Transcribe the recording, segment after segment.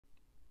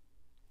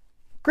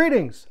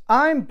Greetings,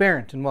 I'm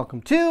Barrett and welcome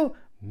to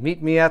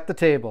Meet Me at the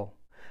Table.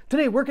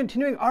 Today we're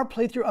continuing our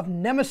playthrough of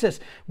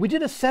Nemesis. We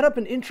did a setup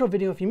and intro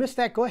video. If you missed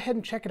that, go ahead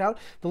and check it out.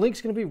 The link's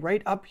going to be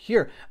right up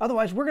here.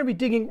 Otherwise, we're going to be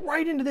digging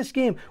right into this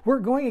game. We're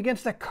going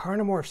against the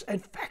carnamorphs, a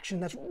faction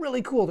that's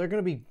really cool. They're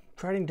going to be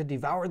trying to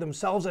devour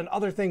themselves and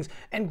other things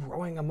and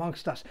growing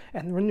amongst us.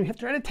 And when we have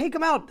to try to take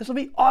them out, this will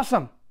be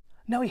awesome.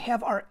 Now we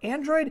have our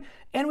android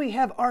and we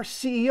have our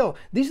CEO.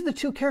 These are the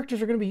two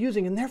characters we're going to be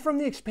using, and they're from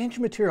the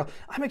expansion material.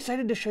 I'm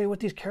excited to show you what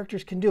these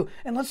characters can do,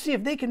 and let's see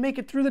if they can make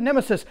it through the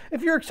Nemesis.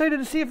 If you're excited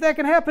to see if that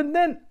can happen,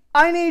 then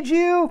I need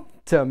you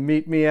to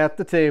meet me at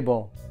the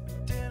table.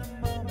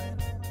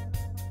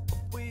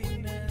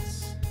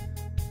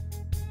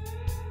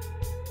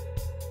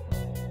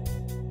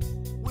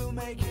 We'll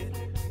make it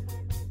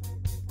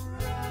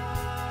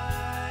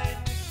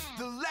right.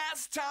 The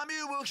last time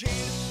you will hear.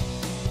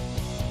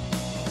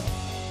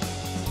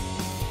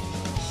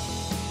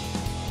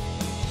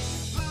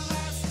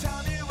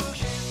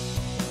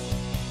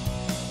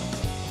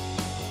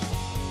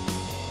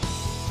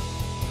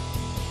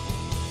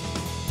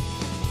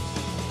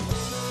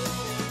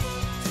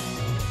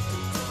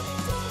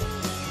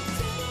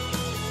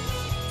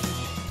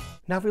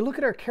 Now, if we look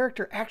at our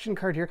character action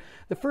card here,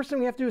 the first thing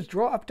we have to do is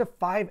draw up to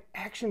 5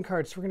 action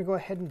cards. So we're going to go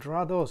ahead and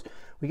draw those.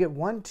 We get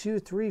 1, 2,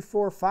 3,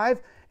 4,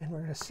 5, and we're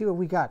going to see what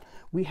we got.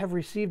 We have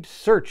received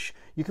search.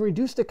 You can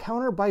reduce the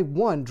counter by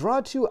 1.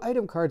 Draw 2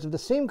 item cards of the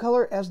same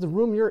color as the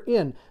room you're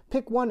in.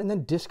 Pick one and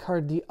then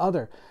discard the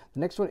other. The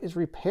next one is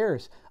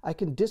repairs. I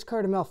can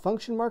discard a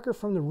malfunction marker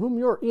from the room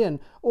you're in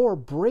or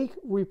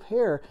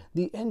repair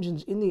the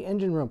engines in the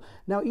engine room.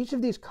 Now, each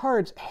of these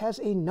cards has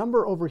a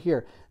number over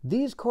here.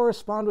 These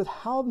correspond with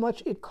how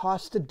much it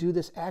costs to do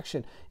this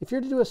action. If you're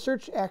to do a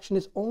search action,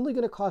 it's only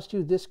going to cost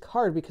you this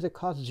card because it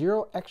costs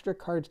 0 extra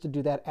cards to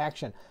do that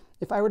action.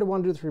 If I were to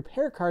want to do this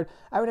repair card,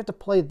 I would have to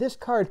play this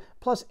card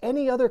plus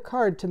any other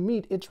card to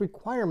meet its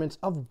requirements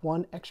of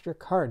 1 extra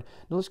card.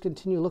 Now let's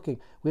continue looking.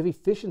 We have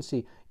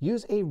efficiency.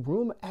 Use a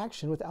room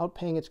action without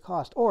paying its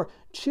cost, or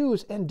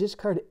choose and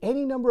discard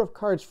any number of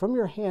cards from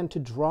your hand to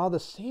draw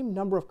the same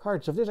number of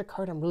cards. So if there's a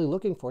card I'm really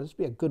looking for, this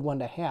would be a good one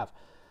to have.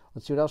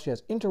 Let's see what else she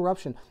has.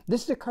 Interruption.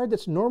 This is a card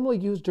that's normally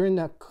used during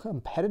the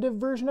competitive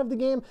version of the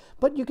game,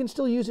 but you can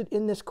still use it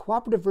in this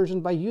cooperative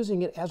version by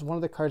using it as one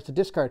of the cards to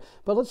discard.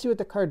 But let's see what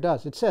the card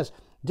does. It says,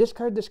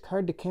 discard this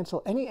card to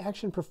cancel any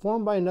action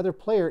performed by another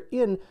player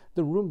in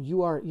the room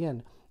you are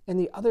in, and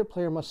the other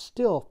player must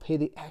still pay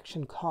the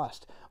action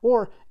cost,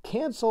 or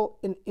cancel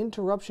an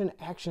interruption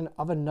action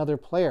of another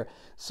player.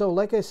 So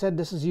like I said,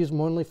 this is used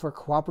mainly for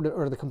cooperative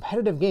or the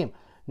competitive game.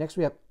 Next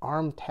we have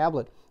arm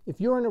tablet. If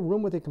you're in a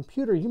room with a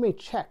computer, you may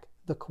check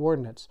the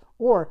coordinates.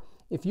 Or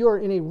if you're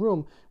in a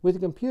room with a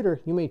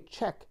computer, you may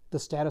check the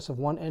status of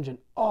one engine.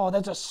 Oh,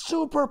 that's a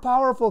super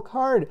powerful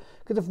card.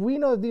 Because if we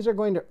know that these are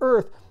going to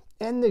Earth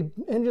and the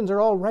engines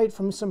are all right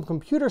from some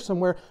computer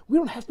somewhere, we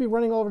don't have to be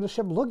running all over the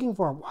ship looking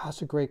for them. Wow,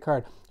 that's a great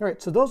card. All right,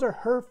 so those are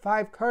her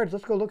 5 cards.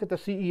 Let's go look at the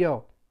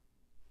CEO.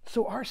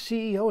 So our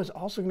CEO is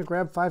also going to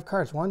grab 5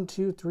 cards. 1,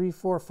 2, 3,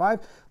 4, 5.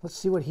 Let's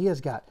see what he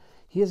has got.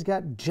 He has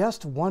got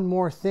just one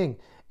more thing.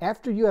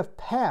 After you have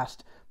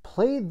passed,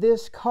 play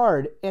this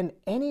card and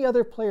any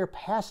other player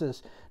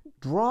passes,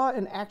 draw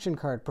an action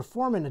card,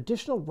 perform an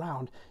additional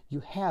round you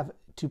have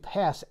to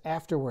pass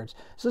afterwards.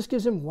 So this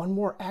gives him one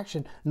more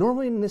action.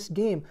 Normally in this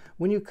game,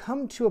 when you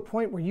come to a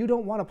point where you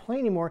don't want to play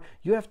anymore,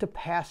 you have to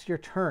pass your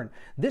turn.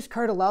 This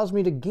card allows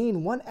me to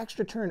gain 1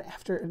 extra turn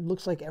after it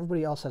looks like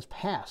everybody else has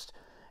passed.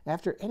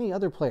 After any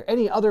other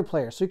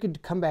player. So you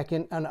could come back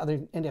in on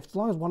other, and as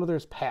long as one other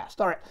is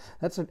passed. All right,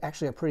 that's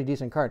actually a pretty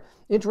decent card.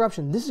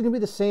 Interruption. This is going to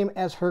be the same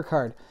as her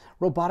card.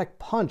 Robotic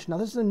punch. Now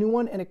this is a new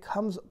one, and it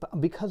comes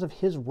because of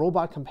his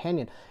robot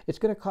companion. It's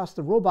going to cost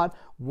the robot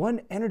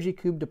 1 energy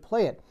cube to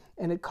play it,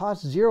 and it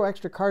costs 0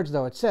 extra cards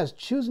though. It says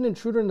choose an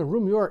intruder in the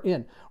room you are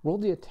in. Roll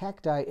the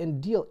attack die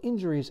and deal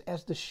injuries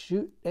as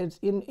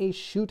in a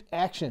shoot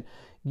action.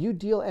 You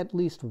deal at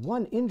least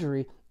 1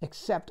 injury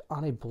except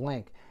on a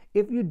blank.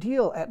 If you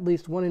deal at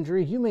least 1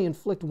 injury, you may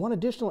inflict 1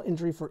 additional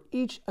injury for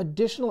each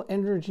additional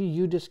energy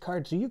you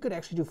discard. So you could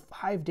actually do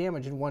 5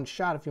 damage in 1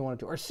 shot if you wanted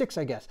to, or 6,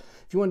 I guess,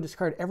 if you want to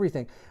discard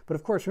everything. But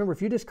of course, remember,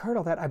 if you discard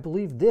all that, I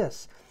believe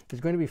this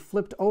is going to be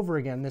flipped over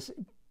again, this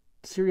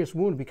serious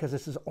wound, because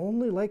this is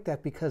only like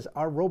that because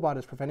our robot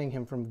is preventing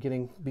him from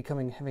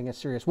having a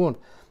serious wound.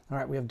 All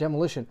right, we have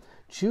demolition.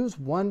 Choose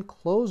 1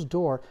 closed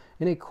door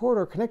in a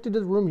corridor connected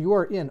to the room you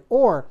are in,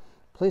 or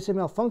place a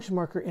malfunction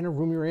marker in a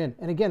room you're in.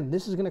 And again,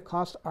 this is going to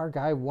cost our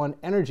guy 1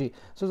 energy.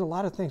 So there's a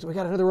lot of things. We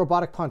got another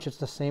robotic punch. It's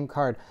the same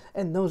card.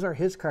 And those are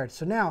his cards.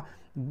 So now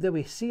that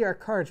we see our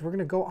cards, we're going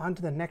to go on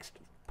to the next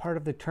part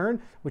of the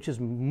turn, which is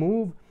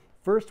move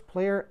first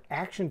player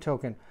action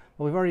token.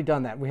 Well, we've already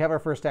done that. We have our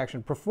first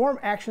action. Perform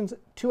actions,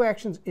 2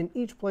 actions in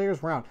each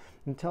player's round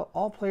until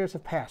all players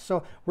have passed.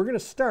 So we're going to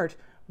start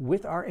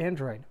with our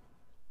android.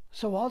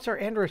 So while it's our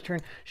android's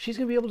turn, she's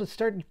going to be able to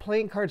start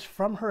playing cards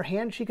from her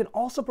hand. She can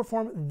also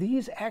perform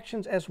these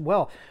actions as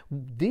well.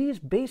 These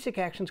basic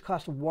actions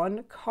cost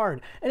 1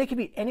 card, and it can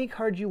be any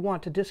card you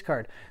want to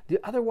discard. The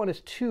other one is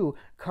 2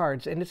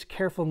 cards, and it's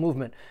careful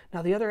movement.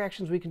 Now the other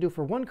actions we can do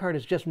for 1 card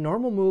is just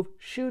normal move,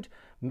 shoot,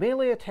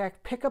 melee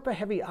attack, pick up a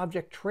heavy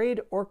object, trade,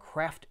 or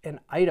craft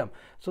an item.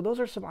 So those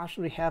are some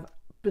options we have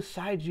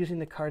besides using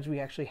the cards we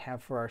actually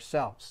have for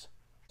ourselves.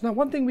 Now,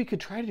 one thing we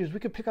could try to do is we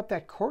could pick up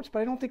that corpse,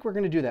 but I don't think we're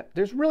going to do that.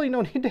 There's really no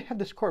need to have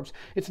this corpse.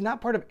 It's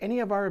not part of any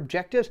of our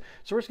objectives,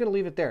 so we're just going to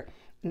leave it there.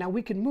 Now,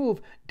 we can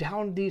move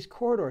down these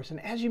corridors, and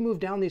as you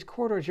move down these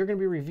corridors, you're going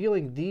to be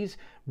revealing these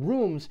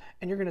rooms,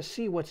 and you're going to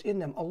see what's in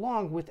them,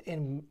 along with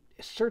a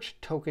search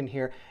token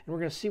here, and we're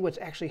going to see what's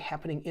actually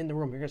happening in the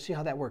room. You're going to see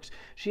how that works.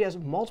 She has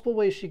multiple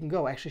ways she can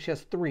go. Actually, she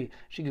has 3.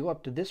 She can go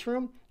up to this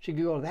room, she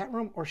can go to that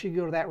room, or she can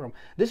go to that room.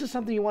 This is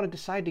something you want to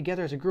decide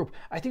together as a group.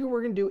 I think what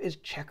we're going to do is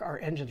check our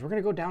engines. We're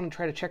going to go down and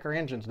try to check our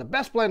engines. The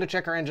best plan to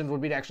check our engines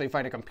would be to actually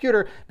find a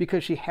computer,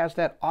 because she has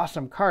that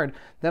awesome card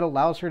that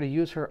allows her to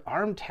use her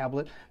ARM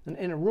tablet, and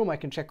in a room I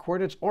can check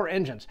coordinates or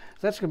engines.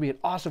 So that's going to be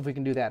awesome if we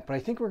can do that. But I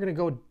think we're going to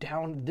go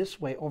down this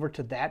way over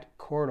to that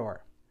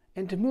corridor.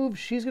 And to move,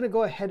 she's going to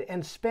go ahead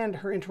and spend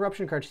her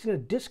interruption card. She's going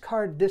to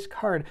discard this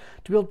card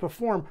to be able to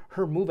perform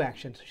her move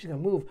action. So she's going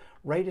to move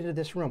right into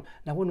this room.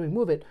 Now, when we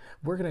move it,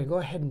 we're going to go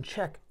ahead and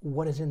check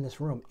what is in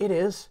this room. It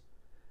is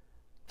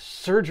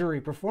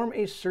surgery. Perform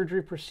a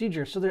surgery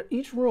procedure. So that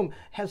each room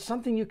has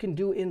something you can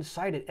do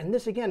inside it. And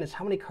this, again, is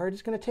how many cards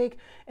it's going to take.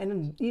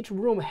 And each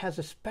room has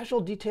a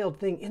special detailed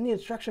thing in the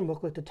instruction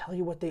booklet to tell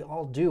you what they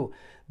all do.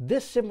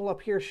 This symbol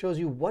up here shows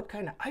you what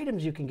kind of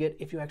items you can get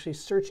if you actually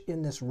search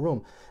in this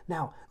room.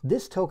 Now,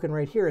 this token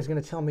right here is going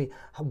to tell me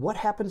what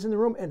happens in the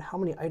room and how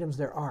many items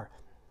there are.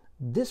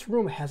 This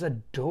room has a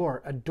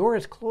door. A door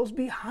is closed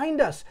behind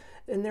us,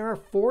 and there are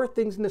 4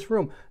 things in this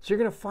room. So you're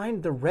going to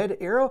find the red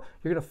arrow,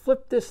 you're going to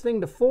flip this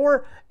thing to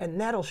 4, and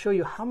that'll show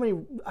you how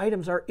many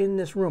items are in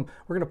this room.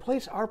 We're going to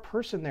place our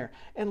person there,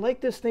 and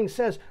like this thing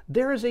says,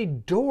 there is a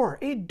door.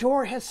 A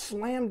door has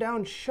slammed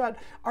down shut.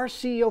 Our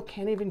CEO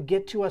can't even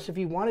get to us if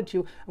he wanted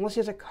to, unless he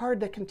has a card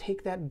that can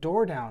take that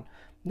door down.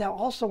 Now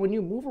also, when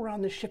you move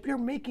around the ship, you're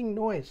making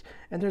noise,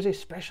 and there's a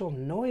special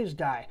noise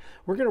die.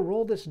 We're going to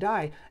roll this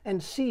die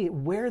and see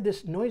where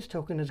this noise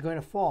token is going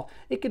to fall.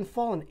 It can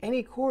fall in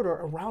any corridor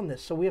around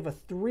this. So we have a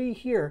 3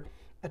 here,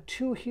 a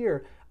 2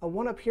 here, a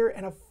 1 up here,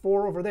 and a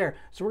 4 over there.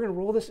 So we're going to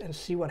roll this and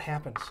see what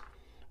happens.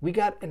 We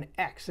got an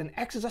X. An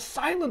X is a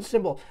silent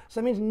symbol.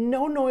 So that means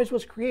no noise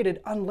was created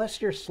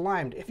unless you're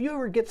slimed. If you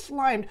ever get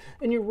slimed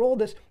and you roll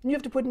this, you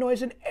have to put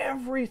noise in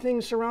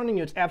everything surrounding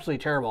you. It's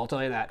absolutely terrible, I'll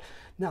tell you that.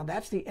 Now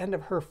that's the end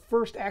of her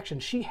first action.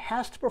 She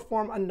has to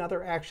perform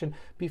another action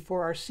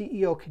before our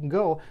CEO can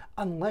go,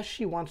 unless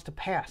she wants to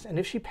pass. And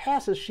if she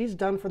passes, she's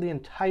done for the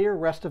entire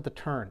rest of the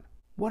turn.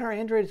 What our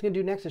android is going to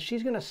do next is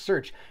she's going to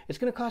search. It's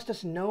going to cost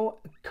us no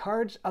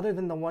cards other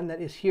than the one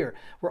that is here.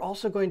 We're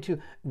also going to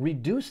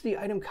reduce the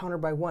item counter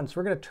by 1. So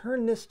we're going to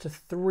turn this to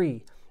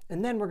 3.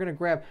 And then we're going to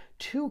grab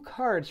 2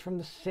 cards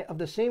from of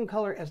the same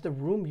color as the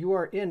room you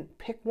are in.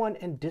 Pick one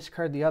and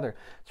discard the other.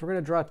 So we're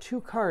going to draw 2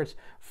 cards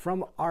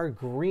from our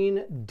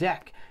green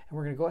deck. And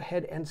we're going to go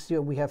ahead and see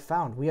what we have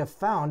found. We have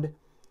found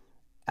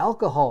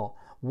alcohol.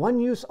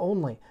 1 use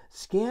only.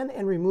 Scan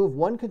and remove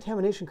 1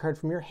 contamination card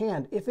from your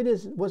hand. If it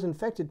was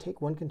infected, take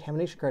 1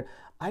 contamination card.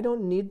 I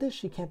don't need this.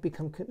 She can't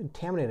become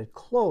contaminated.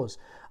 Close.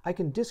 I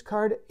can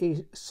discard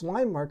a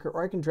slime marker,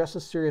 or I can dress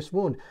a serious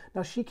wound.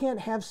 Now, she can't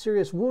have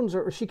serious wounds,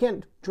 or she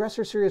can't dress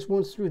her serious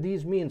wounds through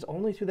these means,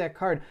 only through that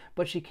card,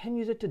 but she can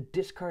use it to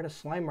discard a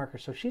slime marker.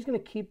 So she's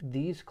going to keep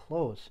these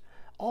clothes.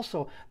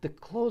 Also, the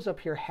clothes up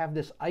here have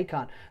this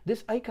icon.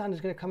 This icon is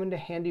going to come into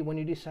handy when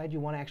you decide you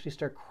want to actually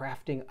start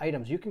crafting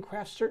items. You can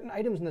craft certain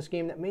items in this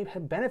game that may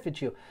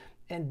benefit you.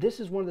 And this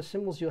is one of the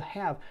symbols you'll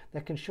have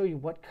that can show you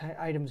what kind of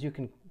items you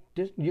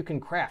can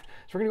craft.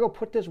 So we're going to go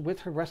put this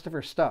with the rest of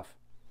her stuff.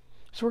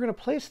 So we're going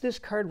to place this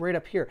card right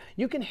up here.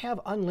 You can have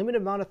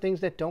unlimited amount of things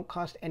that don't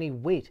cost any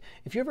weight.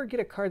 If you ever get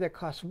a card that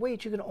costs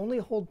weight, you can only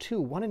hold 2,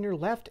 one in your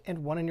left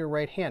and one in your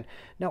right hand.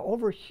 Now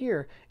over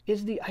here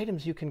is the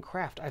items you can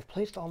craft. I've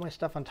placed all my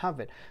stuff on top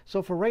of it.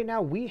 So for right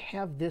now, we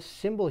have this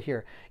symbol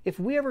here. If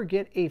we ever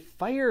get a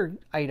fire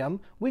item,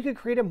 we could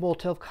create a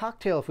Molotov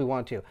cocktail if we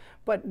want to.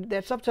 But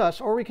that's up to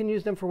us, or we can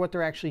use them for what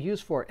they're actually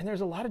used for. And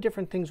there's a lot of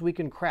different things we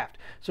can craft.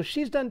 So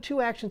she's done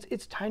 2 actions.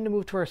 It's time to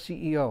move to our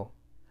CEO.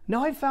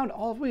 Now I've found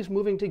always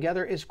moving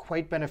together is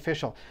quite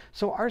beneficial.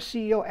 So our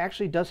CEO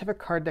actually does have a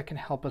card that can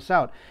help us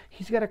out.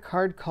 He's got a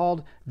card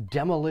called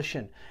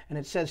Demolition. And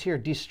it says here,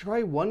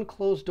 destroy 1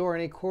 closed door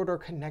in a corridor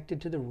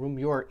connected to the room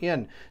you are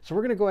in. So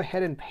we're going to go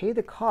ahead and pay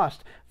the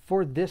cost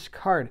for this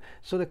card.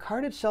 So the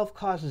card itself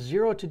costs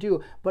 0 to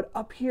do, but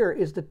up here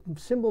is the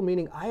symbol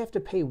meaning I have to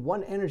pay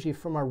 1 energy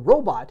from our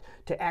robot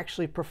to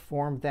actually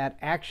perform that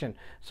action.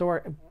 So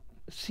our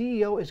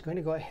CEO is going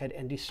to go ahead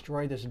and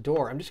destroy this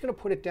door. I'm just going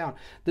to put it down.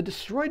 The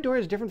destroyed door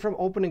is different from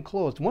open and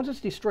closed. Once it's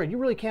destroyed, you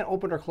really can't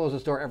open or close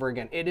this door ever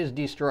again. It is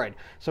destroyed.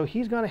 So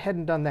he's gone ahead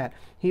and done that.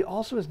 He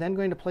also is then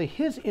going to play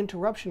his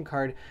interruption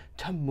card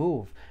to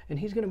move. And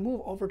he's going to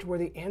move over to where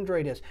the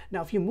android is.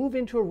 Now, if you move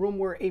into a room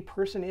where a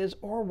person is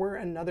or where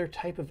another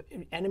type of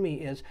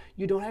enemy is,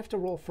 you don't have to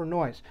roll for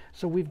noise.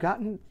 So we've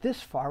gotten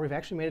this far. We've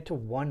actually made it to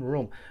one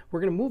room. We're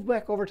going to move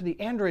back over to the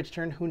android's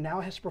turn, who now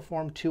has to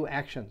perform 2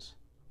 actions.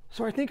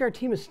 So I think our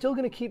team is still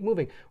going to keep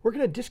moving. We're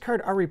going to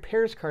discard our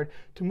repairs card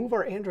to move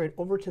our android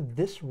over to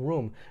this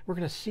room. We're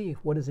going to see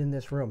what is in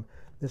this room.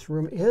 This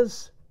room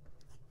is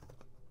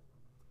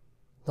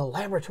the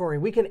laboratory.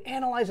 We can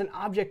analyze an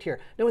object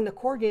here. Now in the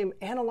core game,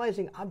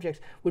 analyzing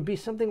objects would be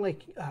something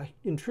like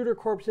intruder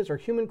corpses or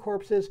human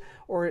corpses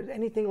or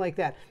anything like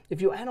that.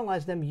 If you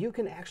analyze them, you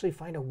can actually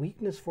find a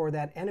weakness for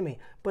that enemy.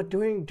 But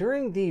during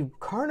the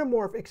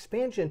carnamorph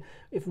expansion,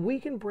 if we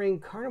can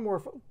bring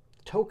carnamorph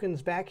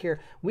tokens back here,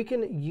 we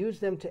can use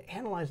them to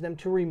analyze them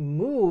to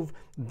remove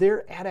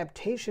their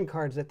adaptation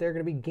cards that they're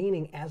going to be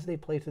gaining as they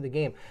play through the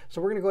game.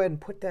 So we're going to go ahead and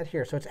put that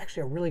here. So it's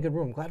actually a really good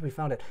room. Glad we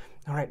found it.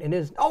 All right, it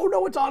is. Oh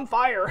no, it's on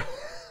fire.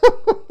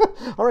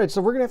 All right,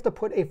 so we're going to have to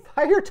put a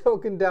fire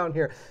token down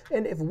here.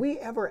 And if we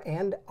ever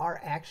end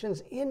our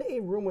actions in a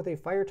room with a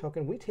fire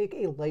token, we take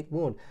a light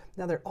wound.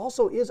 Now there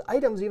also is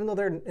items, even though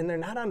they're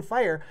not on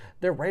fire,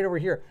 they're right over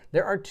here.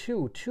 There are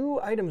two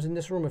items in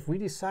this room. If we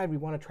decide we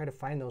want to try to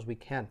find those, we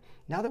can.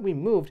 Now that we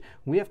moved,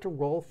 we have to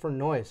roll for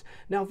noise.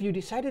 Now, if you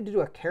decided to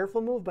do a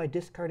careful move by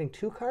discarding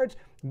 2 cards,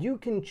 you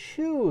can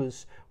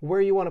choose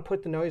where you want to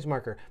put the noise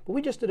marker. But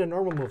we just did a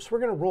normal move, so we're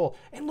going to roll.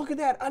 And look at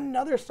that,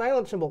 another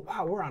silent symbol.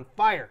 Wow, we're on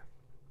fire.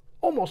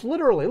 Almost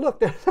literally. Look,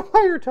 there's a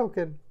fire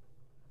token.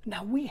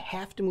 Now, we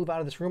have to move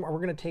out of this room or we're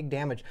going to take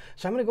damage.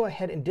 So I'm going to go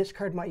ahead and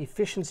discard my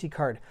efficiency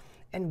card.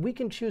 And we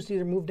can choose to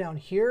either move down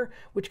here,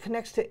 which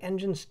connects to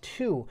engines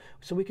 2.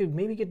 So we could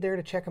maybe get there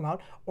to check them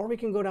out, or we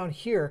can go down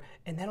here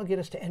and that'll get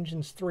us to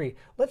engines 3.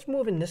 Let's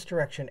move in this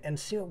direction and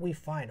see what we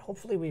find.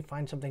 Hopefully we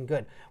find something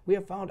good. We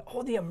have found,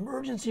 oh, the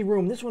emergency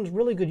room. This one's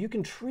really good. You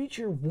can treat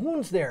your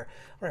wounds there.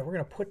 All right, we're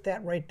going to put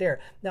that right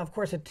there. Now, of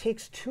course, it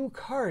takes 2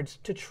 cards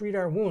to treat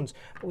our wounds,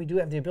 but we do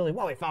have the ability.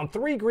 Well, we found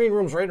 3 green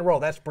rooms right in a row.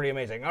 That's pretty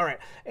amazing. All right,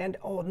 and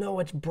oh no,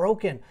 it's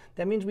broken.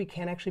 That means we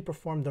can't actually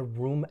perform the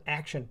room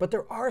action, but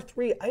there are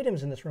 3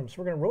 items in this room. So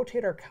we're going to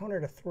rotate our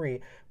counter to 3,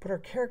 put our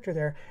character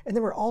there, and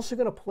then we're also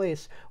going to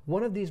place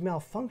one of these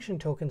malfunction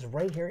tokens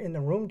right here in the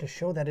room to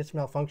show that it's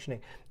malfunctioning.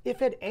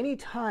 If at any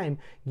time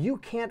you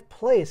can't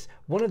place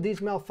one of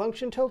these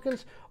malfunction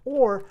tokens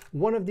or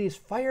one of these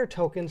fire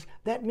tokens,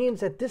 that means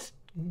that this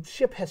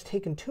ship has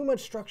taken too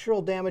much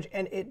structural damage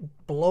and it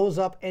blows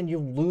up and you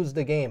lose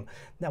the game.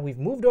 Now we've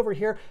moved over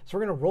here, so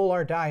we're going to roll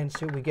our die and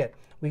see what we get.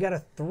 We got a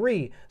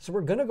 3, so we're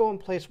going to go and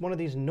place one of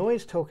these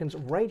noise tokens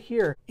right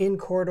here in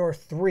corridor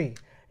 3.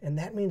 And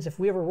that means if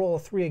we ever roll a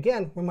 3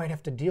 again, we might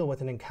have to deal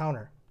with an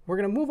encounter. We're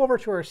going to move over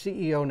to our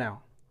CEO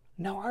now.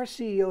 Now our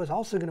CEO is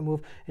also going to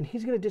move, and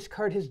he's going to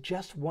discard his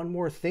just one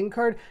more thing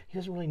card. He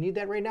doesn't really need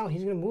that right now.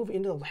 He's going to move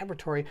into the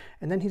laboratory,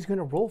 and then he's going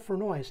to roll for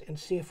noise and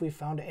see if we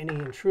found any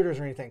intruders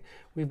or anything.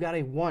 We've got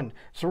a 1,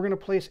 so we're going to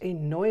place a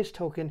noise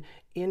token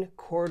in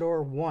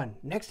corridor 1.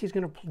 Next, he's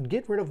going to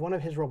get rid of one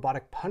of his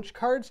robotic punch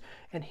cards,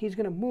 and he's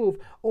going to move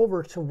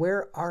over to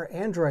where our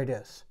android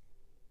is.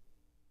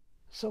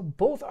 So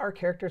both our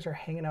characters are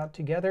hanging out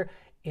together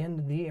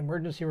in the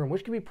emergency room,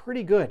 which can be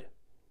pretty good.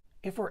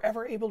 If we're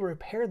ever able to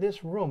repair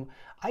this room,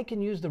 I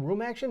can use the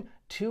room action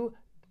to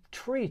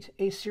treat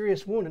a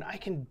serious wound, and I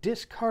can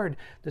discard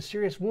the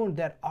serious wound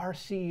that our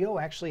CEO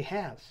actually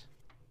has.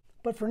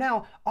 But for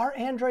now, our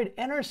android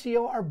and our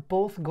CEO are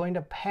both going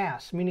to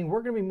pass, meaning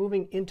we're going to be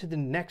moving into the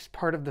next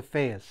part of the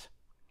phase.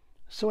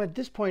 So at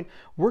this point,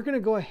 we're going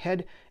to go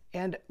ahead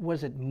and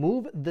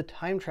move the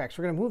time tracks.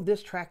 We're going to move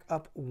this track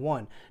up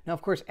 1. Now,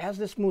 of course, as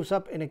this moves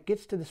up and it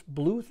gets to this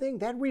blue thing,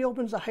 that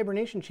reopens the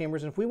hibernation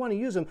chambers. And if we want to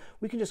use them,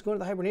 we can just go to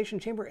the hibernation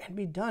chamber and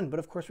be done. But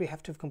of course, we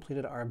have to have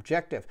completed our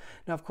objective.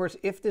 Now, of course,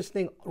 if this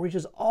thing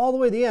reaches all the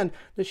way to the end,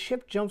 the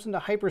ship jumps into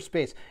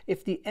hyperspace.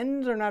 If the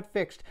ends are not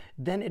fixed,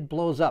 then it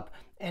blows up.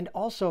 And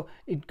also,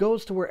 it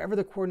goes to wherever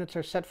the coordinates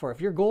are set for.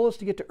 If your goal is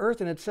to get to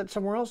Earth and it's set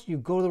somewhere else, you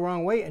go the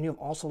wrong way and you've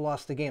also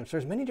lost the game. So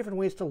there's many different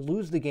ways to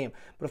lose the game,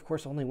 but of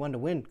course only one to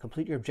win.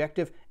 Complete your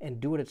objective and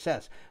do what it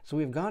says. So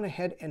we've gone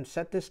ahead and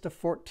set this to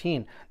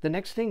 14. The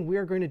next thing we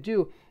are going to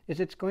do is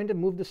it's going to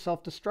move the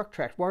self-destruct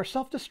track. While our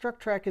self-destruct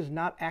track is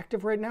not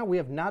active right now, we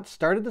have not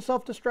started the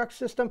self-destruct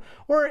system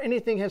or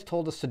anything has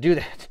told us to do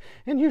that.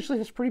 And usually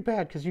it's pretty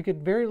bad because you get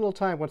very little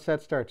time once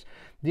that starts.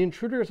 The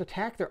intruders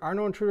attack. There are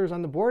no intruders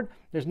on the board.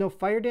 There's no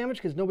fire damage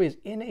because nobody's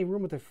in a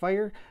room with a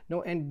fire,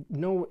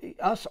 no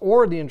us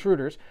or the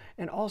intruders.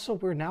 And also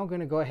we're now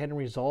going to go ahead and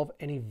resolve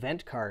an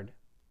event card.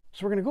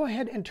 So we're going to go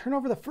ahead and turn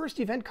over the first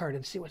event card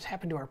and see what's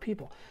happened to our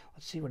people.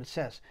 Let's see what it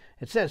says.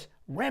 It says,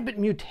 Rampant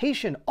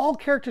mutation. All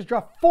characters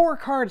draw 4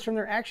 cards from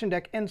their action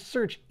deck and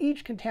search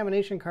each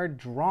contamination card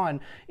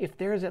drawn. If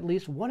there is at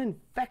least one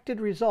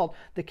infected result,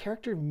 the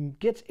character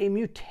gets a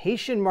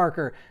mutation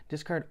marker.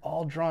 Discard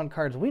all drawn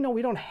cards. We know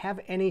we don't have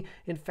any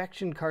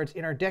infection cards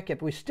in our deck yet,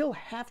 but we still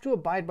have to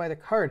abide by the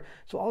card.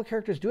 So all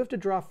characters do have to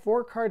draw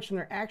 4 cards from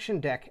their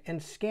action deck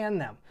and scan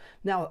them.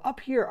 Now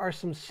up here are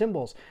some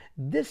symbols.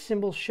 This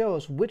symbol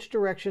shows which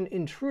direction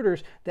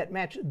intruders that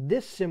match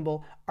this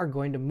symbol are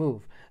going to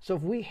move. So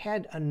if we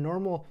had a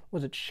normal,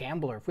 was it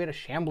shambler? If we had a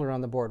shambler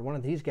on the board, one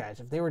of these guys,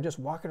 if they were just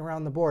walking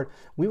around the board,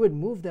 we would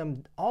move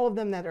them, all of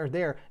them that are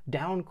there,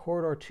 down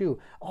corridor 2.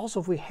 Also,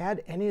 if we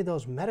had any of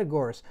those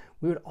metagors,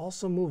 we would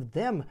also move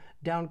them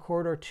down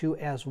corridor 2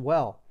 as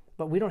well.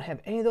 But we don't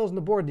have any of those on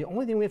the board. The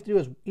only thing we have to do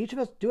is each of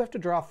us do have to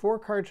draw 4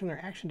 cards from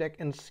their action deck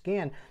and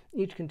scan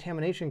each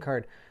contamination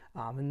card.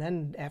 And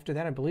then after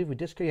that, I believe we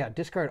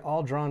discard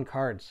all drawn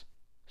cards.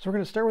 So we're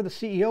going to start with the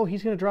CEO.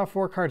 He's going to draw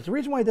 4 cards. The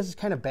reason why this is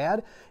kind of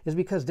bad is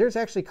because there's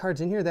actually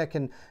cards in here that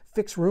can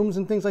fix rooms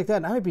and things like that,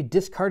 and I might be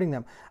discarding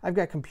them. I've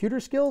got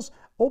computer skills,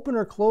 open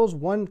or close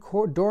one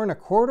door in a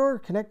corridor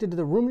connected to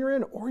the room you're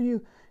in, or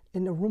you,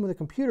 in the room with a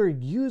computer,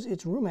 use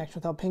its room action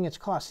without paying its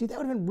cost. See, that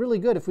would have been really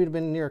good if we'd have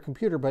been near a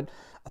computer, but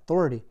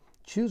authority.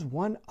 Choose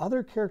one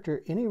other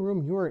character in a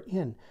room you are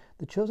in.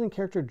 The chosen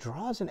character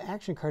draws an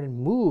action card and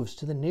moves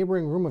to the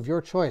neighboring room of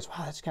your choice.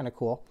 Wow, that's kind of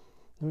cool.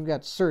 And we've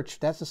got search.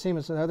 That's the same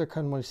as the other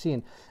card we've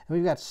seen. And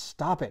we've got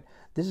stop it.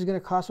 This is going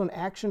to cost 1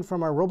 action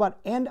from our robot,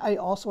 and I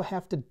also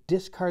have to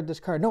discard this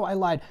card. No, I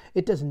lied.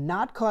 It does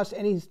not cost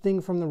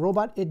anything from the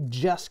robot. It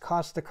just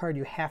costs the card.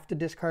 You have to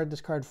discard this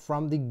card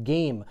from the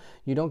game.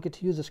 You don't get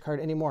to use this card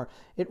anymore.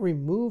 It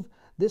remove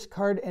this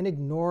card and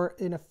ignore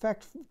an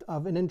effect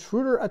of an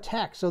intruder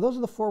attack. So those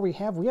are the 4 we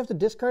have. We have to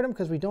discard them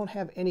because we don't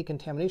have any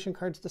contamination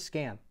cards to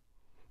scan.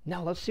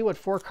 Now let's see what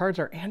 4 cards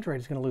our android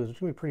is going to lose. It's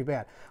going to be pretty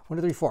bad. 1,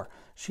 2, 3, 4.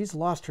 She's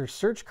lost her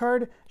search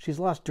card. She's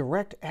lost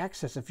direct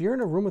access. If you're in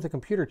a room with a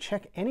computer,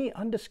 check any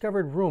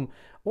undiscovered room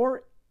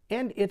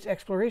and its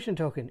exploration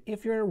token.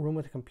 If you're in a room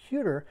with a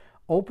computer,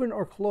 open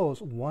or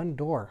close 1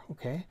 door.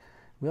 Okay.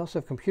 We also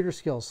have computer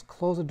skills.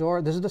 Close a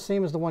door. This is the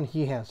same as the one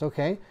he has.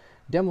 Okay.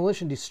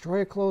 Demolition,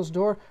 destroy a closed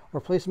door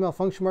or place a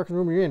malfunction mark in the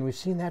room you're in. We've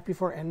seen that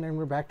before, and then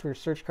we're back to our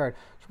search card.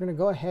 So we're going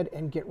to go ahead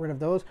and get rid of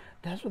those.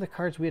 That's what the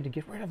cards we had to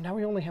get rid of. Now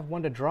we only have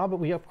 1 to draw,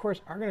 but we, of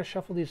course, are going to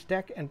shuffle this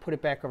deck and put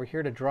it back over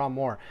here to draw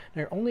more.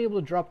 Now you're only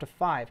able to draw up to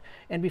 5.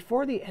 And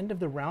before the end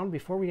of the round,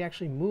 before we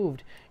actually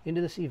moved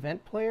into this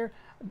event player,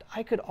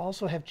 I could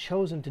also have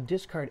chosen to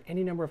discard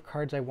any number of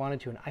cards I wanted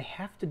to, and I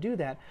have to do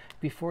that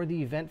before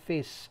the event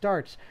phase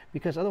starts,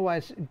 because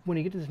otherwise, when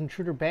you get to this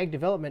intruder bag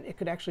development, it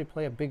could actually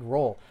play a big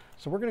role.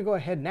 So we're going to go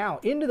ahead now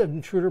into the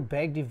intruder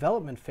bag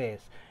development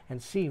phase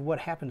and see what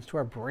happens to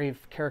our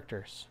brave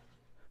characters.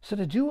 So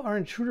to do our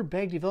intruder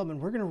bag development,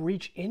 we're going to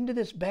reach into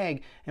this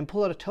bag and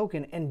pull out a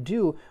token and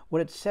do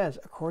what it says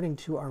according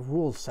to our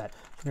rules set.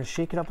 We're going to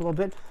shake it up a little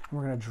bit, and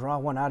we're going to draw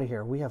one out of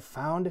here. We have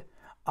found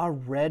a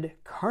red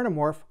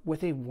carnamorph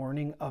with a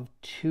warning of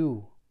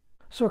 2.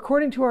 So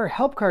according to our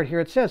help card here,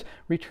 it says,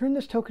 return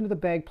this token to the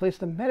bag, place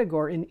the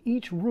metagor in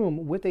each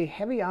room with a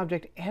heavy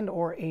object and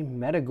or a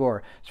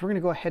metagor. So we're going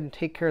to go ahead and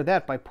take care of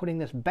that by putting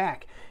this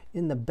back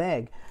in the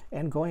bag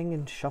and going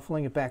and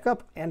shuffling it back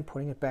up and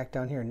putting it back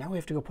down here. Now we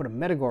have to go put a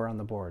metagor on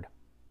the board.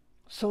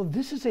 So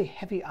this is a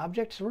heavy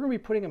object, so we're going to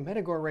be putting a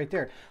metagor right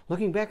there.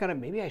 Looking back on it,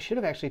 maybe I should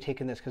have actually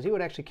taken this because he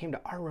would actually came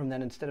to our room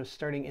then instead of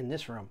starting in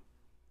this room.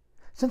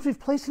 Since we've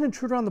placed an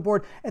intruder on the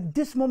board, at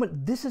this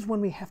moment, this is when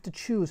we have to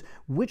choose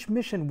which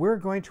mission we're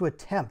going to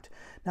attempt.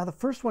 Now, the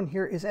first one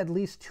here is at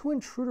least 2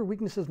 intruder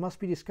weaknesses must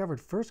be discovered.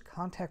 First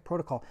contact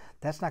protocol.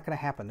 That's not going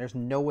to happen. There's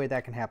no way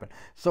that can happen.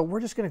 So we're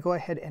just going to go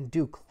ahead and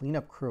do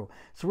cleanup crew.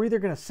 So we're either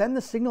going to send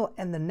the signal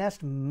and the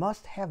nest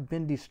must have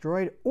been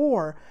destroyed,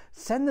 or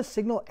send the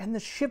signal and the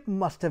ship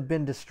must have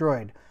been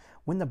destroyed.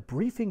 When the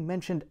briefing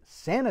mentioned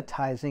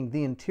sanitizing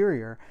the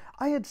interior,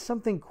 I had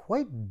something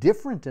quite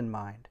different in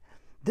mind.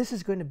 This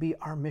is going to be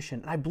our mission.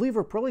 And I believe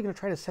we're probably going to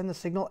try to send the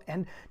signal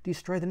and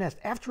destroy the nest.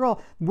 After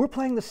all, we're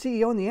playing the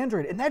CEO and the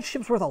android, and that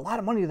ship's worth a lot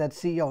of money to that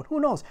CEO. And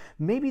who knows,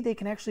 maybe they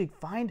can actually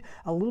find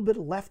a little bit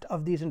left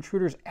of these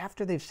intruders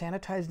after they've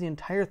sanitized the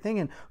entire thing.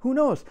 And who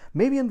knows,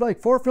 maybe in like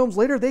 4 films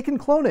later, they can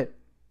clone it.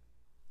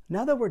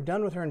 Now that we're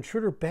done with our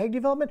intruder bag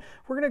development,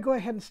 we're going to go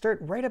ahead and start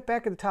right up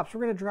back at the top. So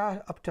we're going to draw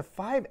up to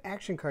 5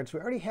 action cards. We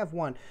already have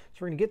 1. So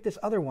we're going to get this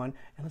other one,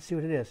 and let's see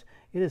what it is.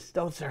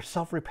 It's our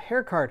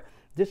self-repair card.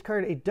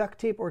 Discard a duct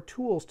tape or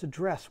tools to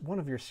dress one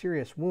of your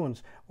serious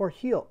wounds or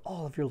heal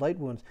all of your light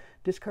wounds.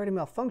 Discard a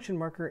malfunction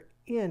marker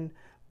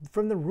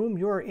from the room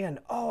you're in.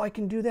 Oh, I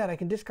can do that. I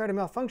can discard a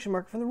malfunction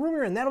marker from the room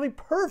you're in. That'll be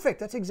perfect.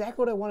 That's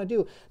exactly what I want to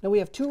do. Now we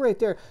have 2 right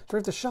there, so we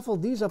have to shuffle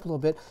these up a little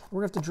bit.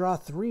 We're going to have to draw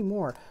 3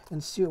 more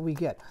and see what we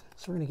get.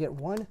 So we're going to get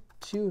 1,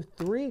 2,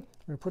 3. We're going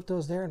to put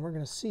those there, and we're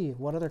going to see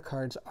what other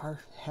cards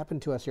happen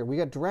to us here. We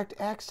got direct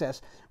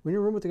access. When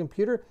you're in a room with the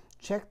computer,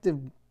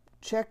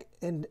 check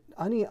in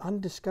any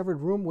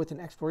undiscovered room with an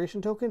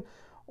exploration token,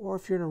 or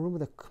if you're in a room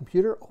with a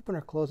computer, open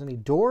or close any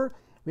door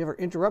We have our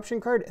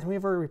interruption card, and we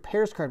have our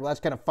repairs card. Well, that's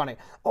kind of funny.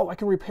 Oh, I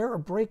can repair or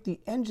break the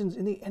engines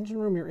in the engine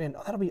room you're in.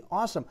 Oh, that'll be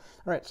awesome.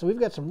 All right, so we've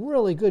got some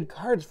really good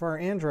cards for our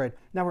android.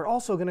 Now we're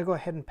also going to go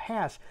ahead and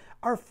pass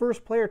our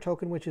first player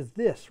token, which is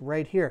this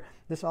right here.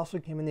 This also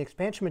came in the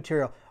expansion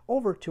material,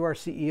 over to our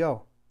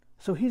CEO.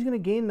 So he's going to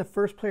gain the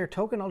first player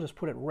token. I'll just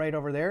put it right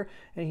over there.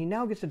 And he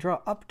now gets to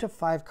draw up to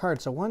 5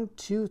 cards. So 1,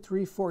 2,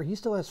 3, 4. He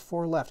still has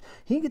 4 left.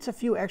 He gets a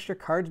few extra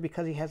cards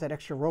because he has that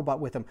extra robot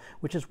with him,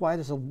 which is why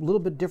there's a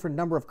little bit different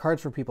number of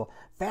cards for people.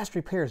 Fast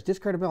repairs.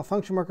 Discard a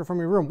malfunction marker from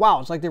your room.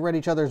 Wow, it's like they read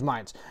each other's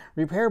minds.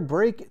 Repair,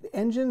 break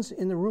engines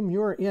in the room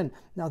you are in.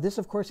 Now this,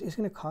 of course, is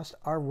going to cost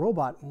our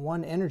robot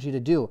 1 energy to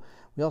do.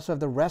 We also have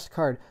the rest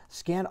card.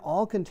 Scan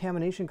all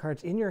contamination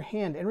cards in your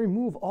hand and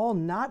remove all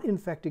not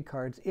infected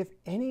cards. If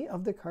any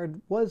of the card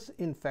was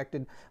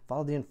infected,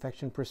 follow the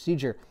infection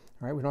procedure.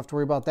 All right, we don't have to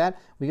worry about that.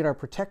 We get our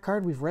protect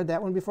card. We've read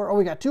that one before. Oh,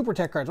 we got 2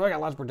 protect cards. Oh, I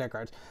got lots of protect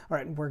cards. All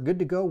right, we're good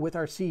to go with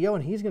our CEO,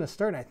 and he's going to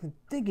start. I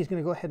think he's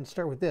going to go ahead and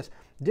start with this.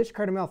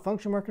 Discard a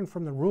malfunction marker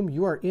from the room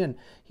you are in.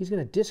 He's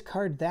going to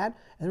discard that,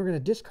 and we're going to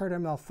discard a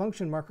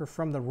malfunction marker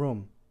from the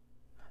room.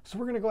 So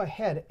we're going to go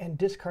ahead and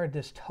discard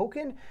this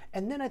token,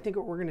 and then I think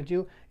what we're going to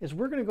do is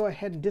we're going to go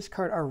ahead and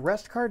discard our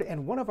rest card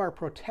and one of our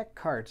protect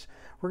cards.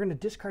 We're going to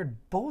discard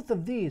both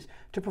of these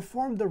to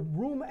perform the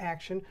room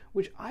action,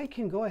 which I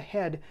can go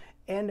ahead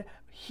and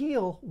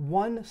heal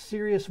 1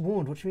 serious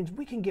wound, which means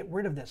we can get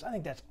rid of this. I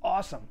think that's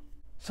awesome.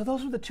 So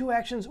those were the 2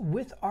 actions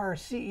with our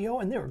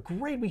CEO, and they were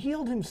great. We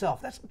healed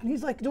himself.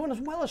 He's like doing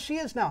as well as she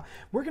is now.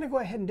 We're going to go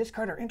ahead and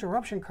discard our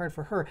interruption card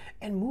for her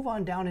and move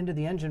on down into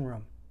the engine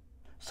room.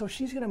 So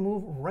she's going to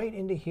move right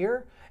into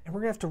here, and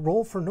we're going to have to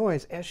roll for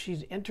noise as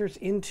she enters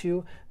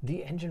into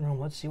the engine room.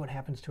 Let's see what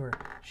happens to her.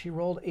 She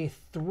rolled a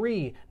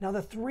 3. Now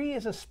the 3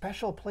 is a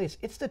special place.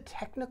 It's the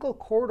technical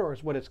corridor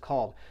is what it's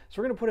called.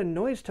 So we're going to put a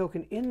noise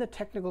token in the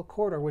technical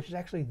corridor, which is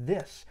actually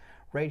this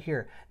right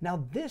here.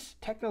 Now this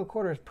technical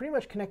corridor is pretty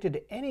much connected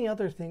to any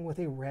other thing with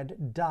a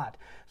red dot.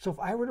 So if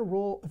I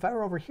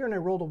were over here and I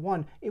rolled a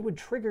 1, it would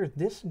trigger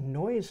this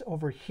noise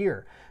over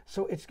here.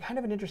 So it's kind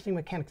of an interesting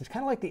mechanic. It's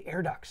kind of like the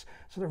air ducts.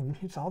 So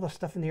it's all the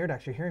stuff in the air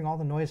ducts. You're hearing all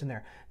the noise in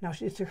there. Now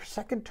it's her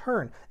second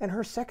turn, and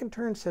her second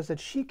turn says that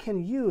she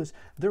can use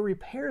the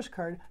repairs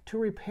card to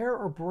repair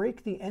or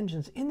break the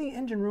engines in the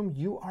engine room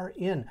you are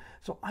in.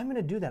 So I'm going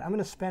to do that. I'm going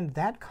to spend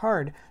that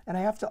card, and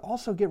I have to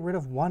also get rid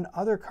of 1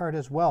 other card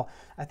as well.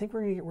 I think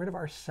we're going to get rid of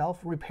our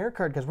self-repair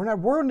card because we're not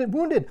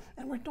wounded,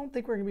 and we don't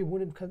think we're going to be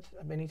wounded because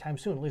anytime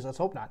soon. At least let's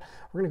hope not.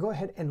 We're going to go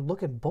ahead and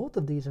look at both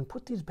of these and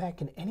put these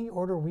back in any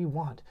order we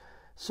want.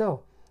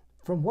 So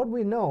from what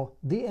we know,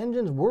 the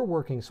engines were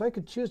working, so I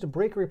could choose to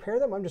break or repair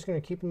them. I'm just going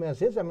to keep them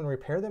as is. I'm going to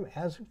repair them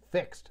as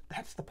fixed.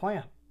 That's the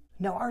plan.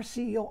 Now our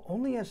CEO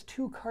only has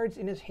 2 cards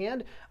in his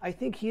hand. I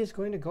think he is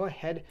going to go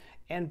ahead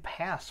and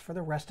pass for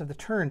the rest of the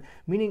turn,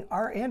 meaning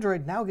our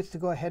android now gets to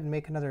go ahead and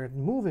make another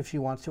move if she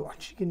wants to, or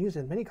she can use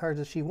as many cards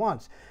as she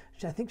wants.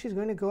 I think she's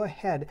going to go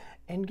ahead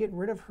and get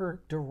rid of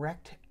her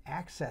direct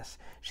access.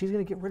 She's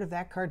going to get rid of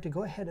that card to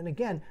go ahead and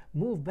again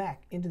move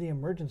back into the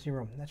emergency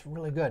room. That's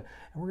really good.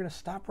 And we're going to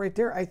stop right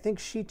there. I think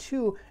she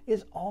too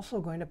is also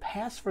going to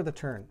pass for the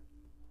turn.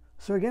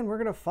 So again, we're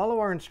going to follow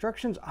our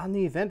instructions on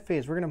the event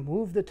phase. We're going to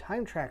move the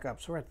time track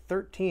up. So we're at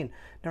 13.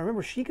 Now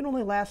remember, she can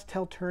only last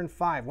till turn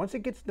 5. Once it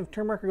gets, the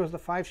turn marker goes to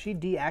 5, she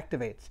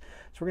deactivates.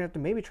 So we're going to have to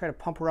maybe try to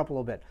pump her up a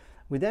little bit.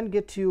 We then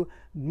get to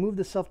move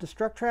the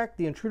self-destruct track,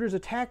 the intruder's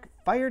attack,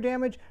 fire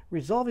damage,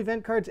 resolve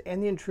event cards,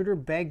 and the intruder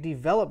bag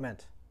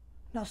development.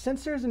 Now,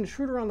 since there's an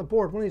intruder on the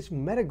board, one of these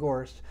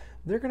metagors,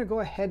 they're going to go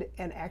ahead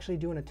and actually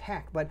do an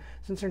attack. But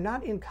since they're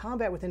not in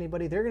combat with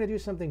anybody, they're going to do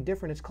something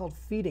different. It's called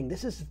feeding.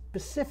 This is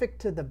specific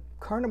to the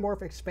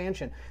carnamorph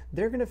expansion.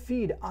 They're going to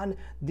feed on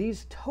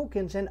these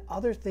tokens and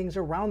other things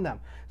around them.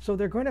 So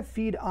they're going to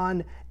feed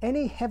on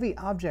any heavy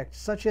object,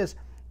 such as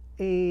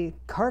a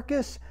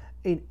carcass,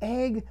 an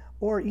egg,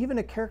 or even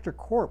a character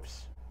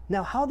corpse.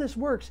 Now how this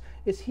works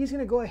is he's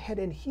going to go ahead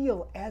and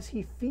heal as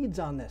he feeds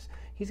on this.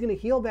 He's going to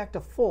heal back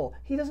to full.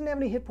 He doesn't have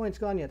any hit points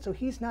gone yet, so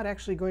he's not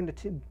actually going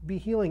to be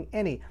healing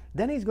any.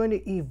 Then he's going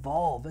to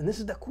evolve, and this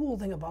is the cool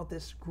thing about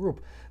this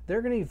group.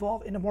 They're going to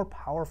evolve into more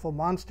powerful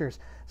monsters.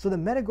 So the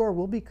Metagore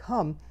will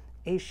become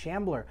a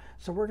Shambler.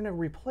 So we're going to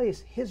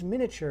replace his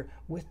miniature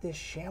with this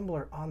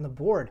Shambler on the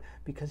board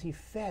because he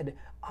fed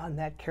on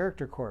that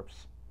character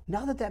corpse.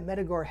 Now that that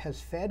Metagore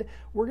has fed,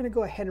 we're going to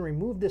go ahead and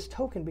remove this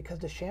token because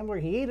the Shambler,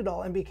 he ate it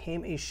all and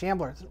became a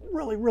Shambler. It's a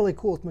really, really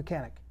cool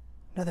mechanic.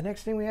 Now the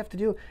next thing we have to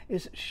do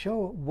is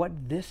show what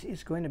this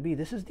is going to be.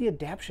 This is the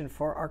adaptation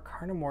for our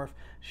Carnamorph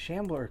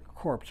Shambler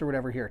corpse or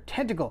whatever here.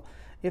 Tentacle.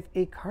 If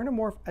a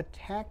Carnamorph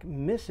attack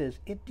misses,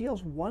 it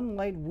deals 1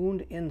 light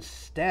wound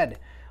instead.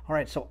 All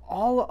right, so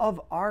all of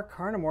our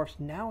Carnamorphs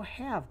now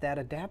have that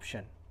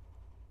adaptation.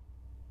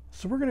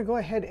 So we're going to go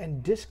ahead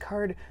and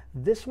discard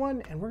this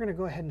one, and we're going to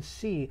go ahead and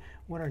see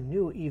what our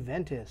new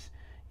event is.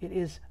 It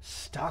is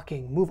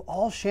stalking. Move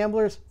all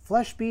Shamblers,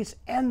 Flesh Beasts,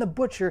 and the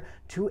Butcher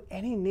to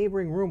any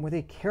neighboring room with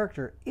a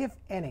character, if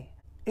any.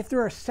 If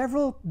there are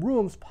several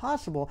rooms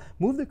possible,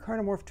 move the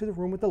carnamorph to the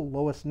room with the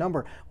lowest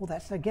number. Well,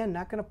 that's again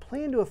not going to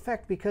play into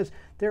effect because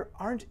there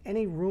aren't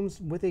any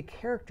rooms with a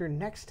character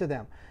next to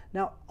them.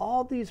 Now,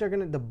 all these are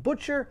going to, the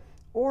butcher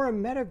or a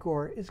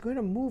Metagore is going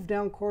to move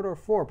down corridor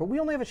 4, but we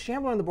only have a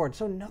shambler on the board,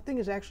 so nothing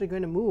is actually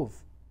going to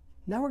move.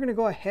 Now we're going to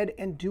go ahead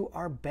and do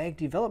our bag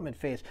development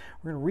phase.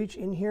 We're going to reach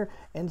in here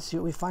and see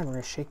what we find. We're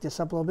going to shake this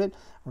up a little bit.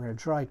 We're going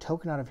to draw a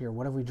token out of here.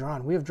 What have we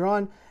drawn? We have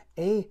drawn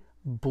a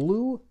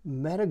blue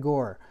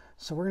Metagore.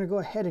 So we're going to go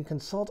ahead and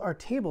consult our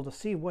table to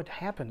see what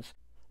happens.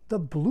 The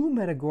blue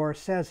Metagore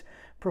says,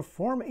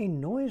 perform a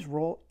noise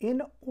roll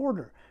in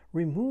order.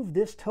 Remove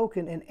this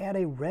token and add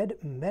a red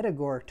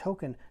Metagore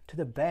token to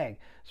the bag.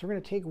 So we're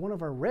going to take one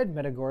of our red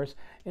Metagores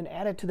and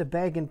add it to the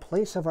bag in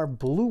place of our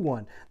blue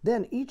one.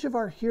 Then each of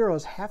our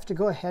heroes have to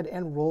go ahead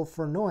and roll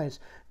for noise,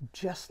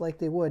 just like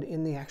they would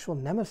in the actual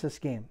Nemesis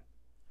game.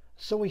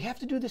 So we have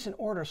to do this in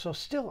order. So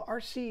still, our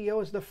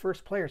CEO is the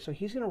first player, so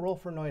he's going to roll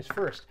for noise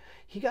first.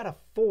 He got a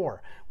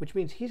 4, which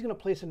means he's going to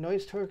place a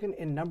noise token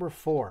in number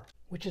 4,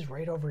 which is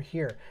right over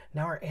here.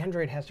 Now our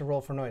android has to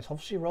roll for noise.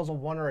 Hopefully she rolls a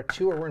 1 or a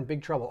 2 or we're in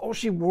big trouble. Oh,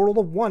 she rolled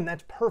a 1.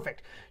 That's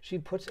perfect. She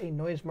puts a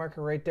noise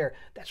marker right there.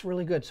 That's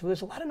really good. So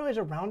there's a lot of noise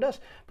around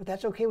us, but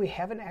that's okay. We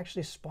haven't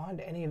actually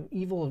spawned any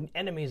evil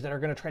enemies that are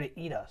going to try to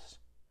eat us.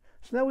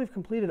 So now we've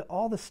completed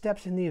all the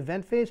steps in the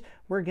event phase.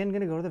 We're again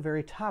going to go to the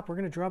very top. We're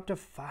going to draw up to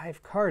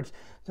 5 cards.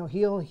 Now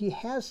he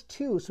has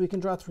 2, so we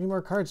can draw 3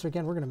 more cards. So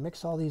again, we're going to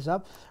mix all these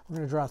up. We're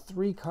going to draw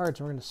 3 cards,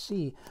 and we're going to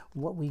see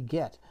what we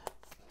get.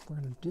 We're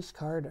going to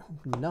discard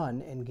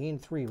none and gain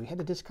 3. We had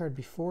to discard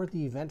before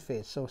the event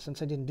phase, so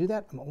since I didn't do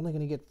that, I'm only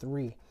going to get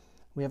 3.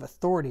 We have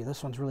authority.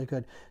 This one's really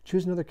good.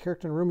 Choose another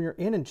character in the room you're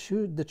in, and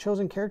choose the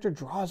chosen character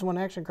draws 1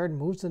 action card and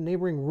moves to the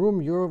neighboring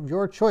room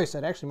your choice.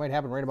 That actually might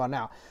happen right about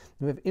now.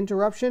 We have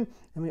interruption,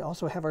 and we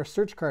also have our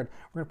search card.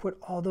 We're going to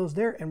put all those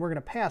there, and we're going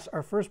to pass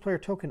our first player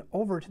token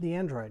over to the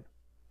android.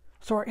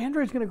 So our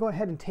android is going to go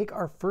ahead and take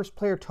our first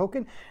player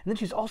token, and then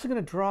she's also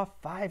going to draw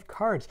 5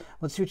 cards.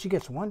 Let's see what she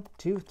gets. 1,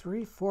 2,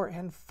 3, 4,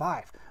 and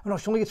 5. Oh no,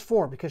 she only gets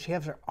 4 because she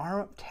has her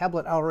arm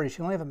tablet already.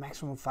 She only have a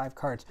maximum of 5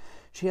 cards.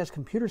 She has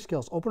computer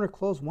skills. Open or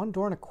close 1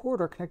 door in a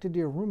corridor connected to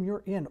your room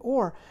you're in.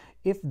 Or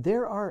if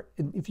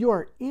you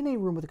are in a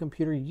room with a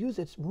computer, use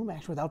its room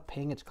action without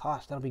paying its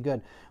cost. That'll be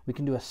good. We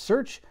can do a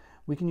search.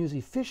 We can use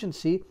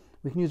efficiency.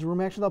 We can use a room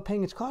action without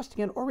paying its cost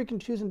again, or we can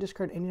choose and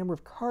discard any number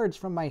of cards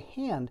from my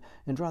hand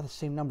and draw the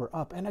same number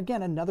up. And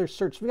again, another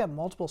search. So we got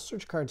multiple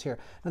search cards here.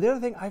 Now, the other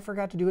thing I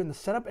forgot to do in the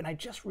setup, and I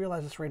just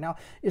realized this right now,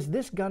 is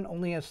this gun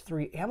only has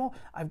 3 ammo.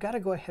 I've got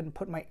to go ahead and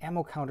put my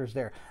ammo counters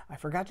there. I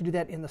forgot to do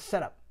that in the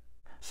setup.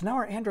 So now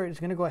our android is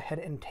going to go ahead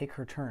and take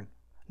her turn.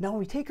 Now, when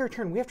we take our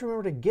turn, we have to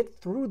remember to get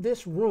through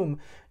this room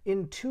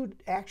in 2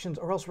 actions,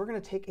 or else we're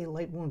going to take a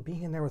light wound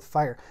being in there with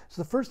fire.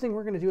 So the first thing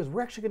we're going to do is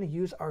we're actually going to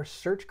use our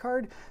search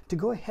card to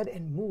go ahead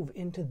and move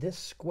into this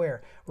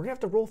square. We're going to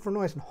have to roll for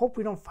noise and hope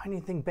we don't find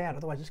anything bad.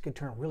 Otherwise, this could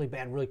turn really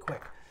bad really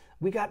quick.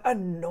 We got a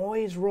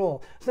noise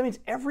roll. So that means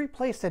every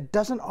place that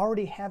doesn't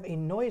already have a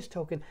noise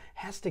token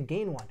has to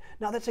gain 1.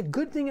 Now that's a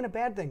good thing and a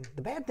bad thing.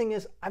 The bad thing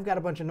is I've got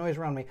a bunch of noise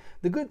around me.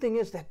 The good thing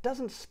is that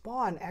doesn't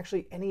spawn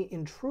actually any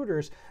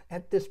intruders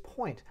at this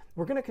point.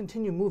 We're going to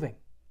continue moving.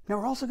 Now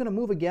we're also going to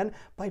move again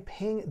by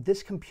paying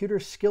this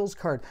computer skills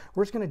card.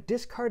 We're just going to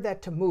discard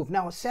that to move.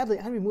 Now sadly,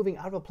 I'm going to be moving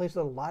out of a place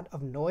with a lot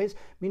of noise,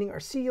 meaning our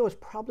CEO is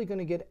probably going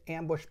to get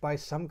ambushed by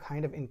some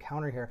kind of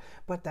encounter here,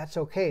 but that's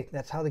okay.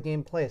 That's how the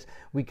game plays.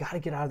 We got to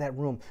get out of that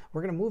room.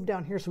 We're going to move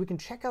down here so we can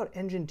check out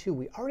engine 2.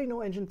 We already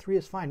know engine 3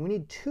 is fine. We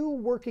need 2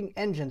 working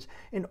engines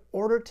in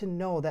order to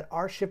know that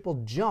our ship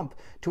will jump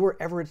to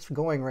wherever it's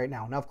going right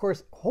now. Now, of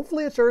course,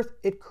 hopefully it's Earth.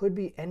 It could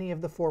be any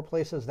of the 4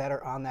 places that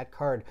are on that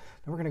card.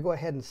 Then we're going to go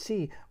ahead and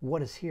see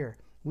what is here.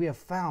 We have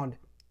found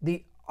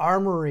the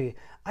armory.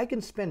 I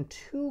can spend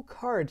 2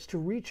 cards to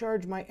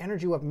recharge my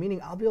energy weapon,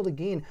 meaning I'll be able to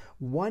gain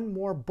 1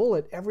 more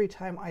bullet every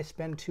time I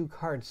spend 2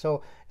 cards.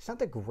 So it's not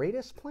the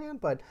greatest plan,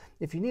 but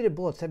if you needed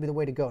bullets, that'd be the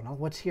way to go. Now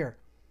what's here?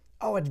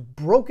 Oh, it's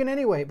broken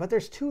anyway, but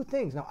there's 2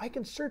 things. Now I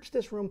can search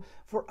this room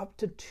for up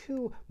to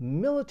 2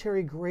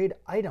 military grade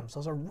items.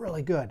 Those are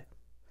really good.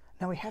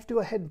 Now we have to go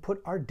ahead and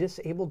put our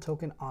disabled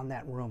token on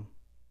that room.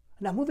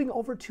 Now moving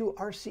over to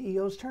our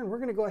CEO's turn, we're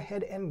going to go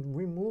ahead and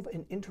remove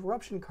an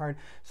interruption card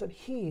so that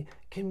he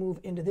can move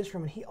into this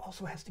room, and he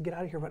also has to get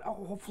out of here, but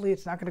oh, hopefully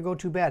it's not going to go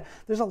too bad.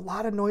 There's a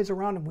lot of noise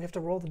around him. We have to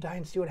roll the die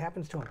and see what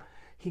happens to him.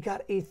 He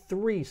got a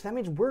 3, so that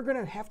means we're going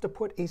to have to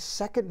put a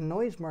second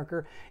noise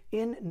marker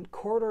in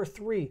corridor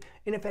 3.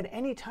 And if at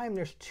any time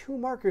there's 2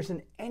 markers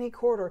in any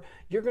corridor,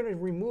 you're going to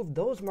remove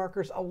those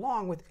markers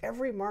along with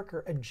every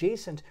marker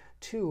adjacent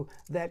to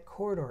that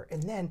corridor.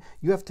 And then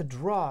you have to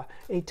draw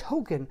a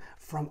token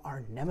from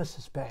our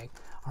Nemesis bag.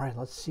 All right,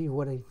 let's see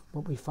what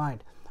we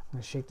find. I'm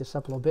going to shake this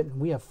up a little bit, and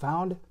we have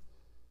found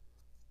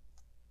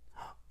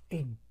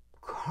a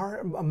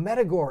a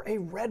Metagore, a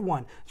red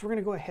one. So we're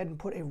going to go ahead and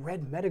put a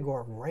red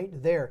Metagore right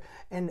there.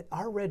 And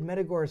our red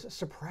Metagore's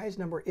surprise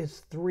number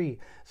is 3.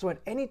 So at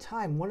any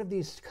time one of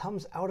these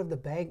comes out of the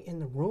bag in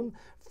the room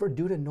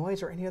due to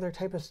noise or any other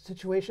type of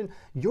situation,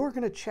 you're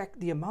going to check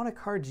the amount of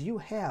cards you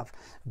have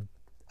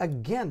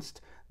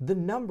against the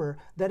number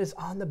that is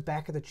on the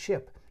back of the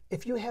chip.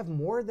 If you have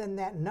more than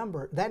that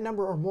number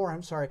or more,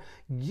 I'm sorry,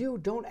 you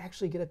don't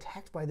actually get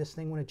attacked by this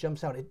thing when it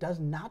jumps out. It does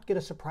not get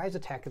a surprise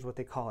attack is what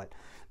they call it.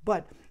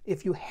 But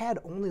if you had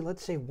only,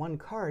 let's say, 1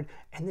 card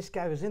and this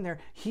guy was in there,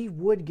 he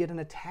would get an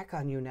attack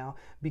on you now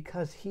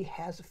because he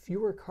has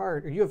fewer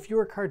cards, or you have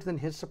fewer cards than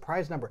his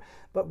surprise number.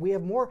 But we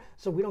have more,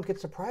 so we don't get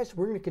surprised.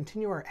 We're going to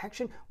continue our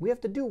action. We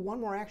have to do one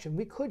more action.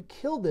 We could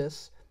kill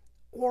this,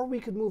 or we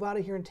could move out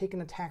of here and take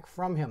an attack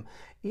from him.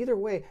 Either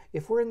way,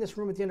 if we're in this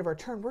room at the end of our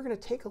turn, we're going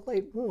to take a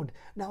light wound.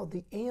 Now,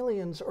 the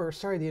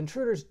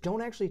intruders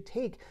don't actually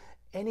take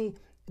any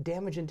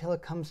damage until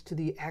it comes to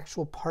the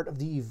actual part of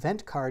the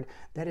event card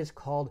that is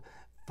called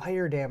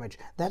fire damage.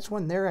 That's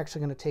when they're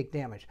actually going to take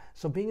damage.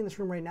 So being in this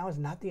room right now is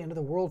not the end of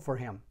the world for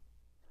him.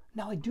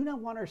 Now, I do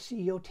not want our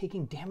CEO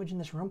taking damage in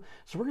this room,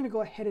 so we're going to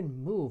go ahead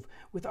and move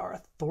with our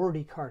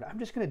authority card. I'm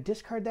just going to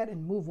discard that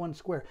and move 1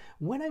 square.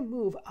 When I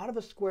move out of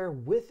a square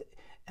with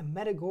a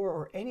Metagore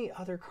or any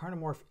other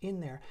carnamorph in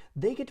there,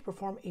 they get to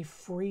perform a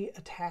free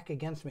attack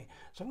against me.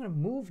 So I'm going to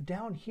move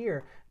down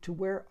here to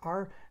where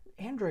our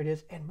android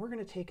is, and we're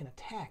going to take an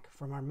attack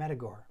from our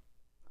Metagore.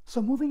 So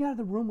moving out of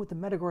the room with the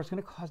Metagore is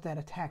going to cause that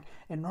attack.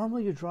 And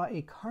normally you draw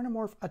a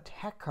carnamorph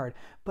attack card,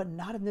 but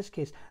not in this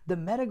case. The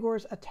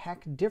Metagores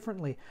attack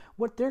differently.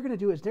 What they're going to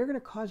do is they're going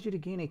to cause you to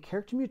gain a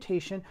character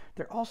mutation.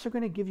 They're also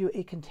going to give you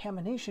a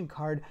contamination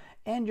card,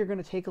 and you're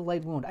going to take a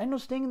light wound. I know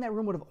staying in that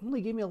room would have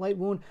only given me a light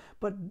wound,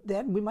 but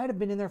that we might have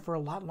been in there for a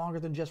lot longer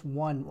than just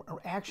one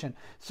action.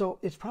 So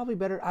it's probably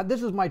better.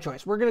 This is my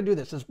choice. We're going to do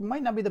this. This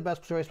might not be the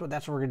best choice, but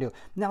that's what we're going to do.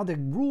 Now, the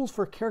rules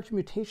for character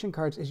mutation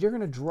cards is you're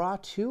going to draw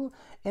 2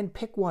 and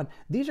pick 1.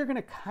 These are going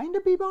to kind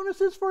of be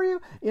bonuses for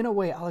you. In a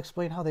way, I'll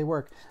explain how they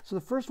work. So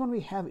the first one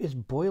we have is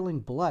Boiling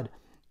Blood.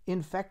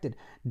 Infected.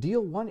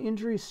 Deal 1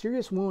 injury,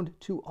 serious wound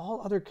to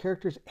all other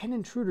characters and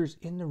intruders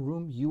in the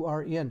room you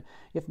are in.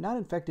 If not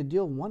infected,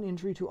 deal 1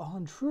 injury to all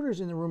intruders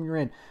in the room you're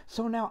in.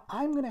 So now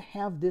I'm going to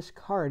have this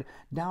card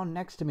down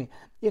next to me.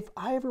 If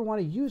I ever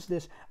want to use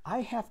this,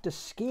 I have to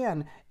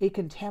scan a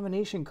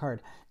contamination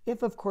card.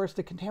 If, of course,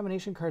 the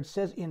contamination card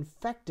says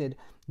infected,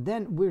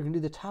 then we're going to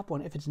do the top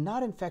one. If it's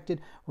not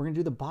infected, we're going to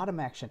do the bottom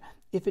action.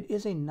 If it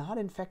is a not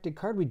infected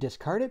card, we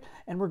discard it,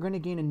 and we're going to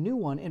gain a new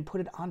one and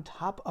put it on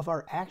top of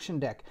our action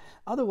deck.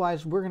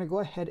 Otherwise, we're going to go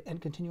ahead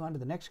and continue on to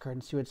the next card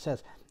and see what it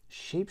says.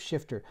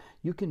 Shapeshifter.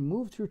 You can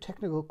move through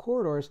technical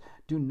corridors.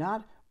 Do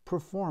not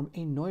perform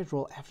a noise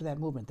roll after that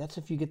movement. That's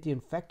if you get the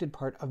infected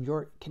part of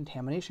your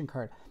contamination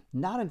card.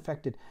 Not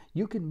infected,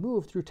 you can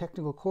move through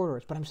technical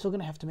corridors, but I'm still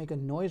going to have to make a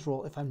noise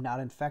roll if I'm not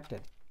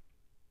infected.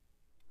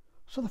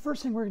 So the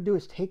first thing we're going to do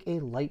is take a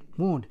light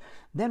wound.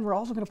 Then we're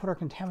also going to put our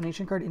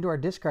contamination card into our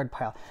discard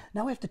pile.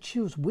 Now we have to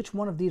choose which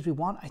one of these we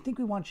want. I think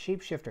we want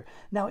Shapeshifter.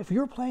 Now if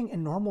you're playing a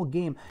normal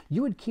game,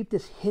 you would keep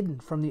this hidden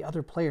from the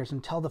other players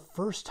until the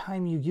first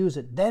time you use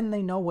it. Then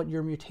they know what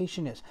your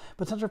mutation is.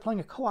 But since we're playing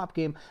a co-op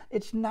game,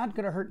 it's not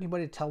going to hurt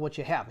anybody to tell what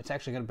you have. It's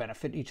actually going to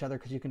benefit each other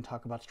because you can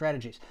talk about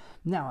strategies.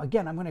 Now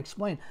again, I'm going to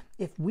explain.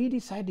 If we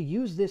decide to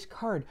use this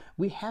card,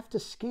 we have to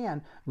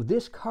scan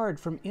this card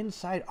from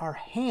inside our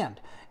hand.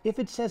 If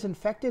it says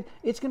infected,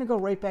 it's going to go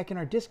right back in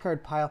our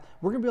discard pile.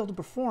 We're going to be able to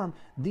perform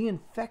the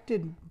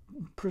infected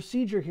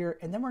procedure here,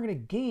 and then we're going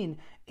to gain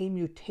a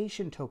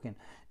mutation token.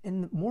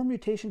 And the more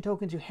mutation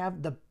tokens you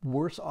have, the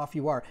worse off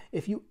you are.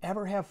 If you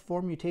ever have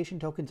 4 mutation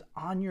tokens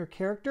on your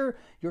character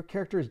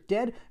is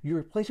dead, you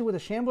replace it with a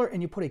shambler,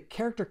 and you put a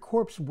character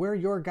corpse where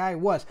your guy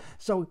was.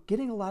 So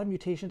getting a lot of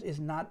mutations is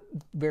not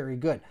very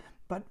good.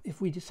 But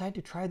if we decide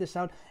to try this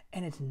out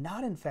and it's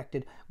not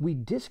infected, we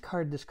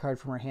discard this card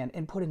from our hand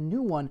and put a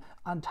new one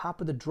on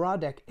top of the draw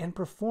deck and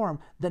perform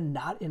the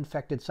not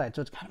infected side.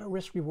 So it's kind of a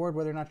risk reward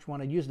whether or not you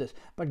want to use this.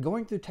 But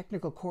going through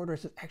technical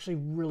corridors is actually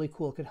really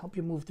cool. It can help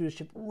you move through the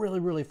ship really,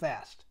 really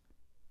fast.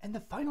 And the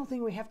final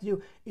thing we have to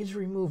do is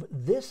remove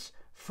this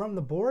from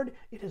the board.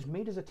 It has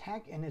made his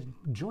attack and has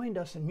joined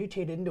us and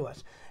mutated into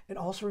us. It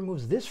also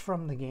removes this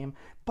from the game,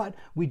 but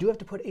we do have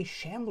to put a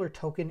Shambler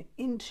token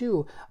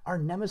into our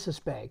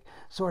Nemesis bag.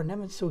 So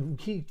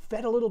he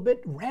fed a little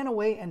bit, ran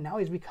away, and now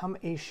he's become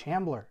a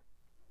Shambler.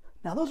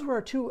 Now those were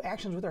our 2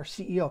 actions with our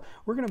CEO.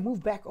 We're going to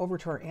move back over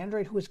to our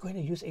android, who is going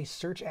to use a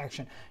search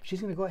action.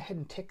 She's going to go ahead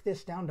and tick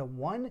this down to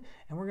 1,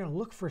 and we're going to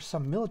look for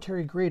some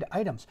military grade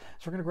items.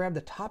 So we're going to grab the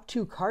top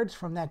 2 cards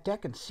from that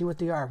deck and see what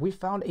they are. We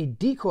found a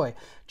decoy.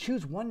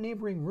 Choose 1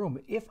 neighboring room.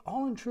 If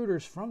all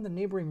intruders from the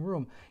neighboring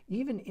room,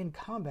 even in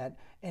combat,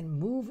 and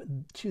move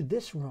to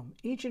this room.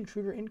 Each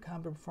intruder in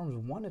combat performs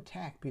 1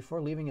 attack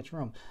before leaving its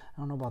room. I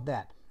don't know about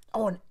that.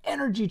 Oh, an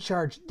energy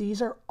charge.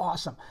 These are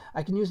awesome.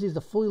 I can use these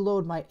to fully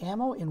load my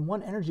ammo in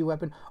one energy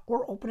weapon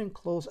or open and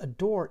close a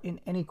door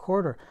in any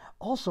corridor.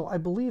 Also, I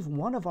believe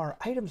one of our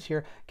items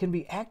here can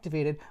be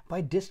activated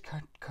by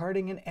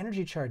discarding an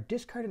energy charge.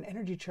 Discard an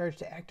energy charge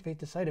to activate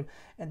this item,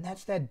 and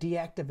that's that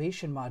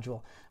deactivation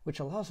module, which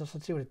allows us,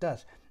 let's see what it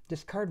does.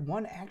 Discard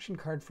one action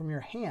card from your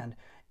hand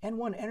and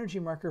one energy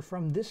marker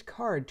from this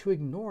card to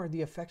ignore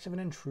the effects of an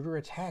intruder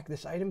attack.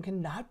 This item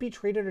cannot be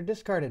traded or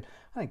discarded.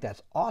 I think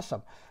that's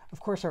awesome. Of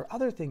course, our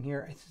other thing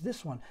here is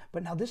this one,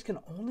 but now this can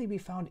only be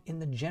found in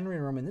the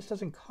generator room, and this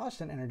doesn't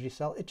cost an energy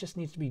cell. It just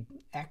needs to be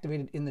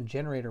activated in the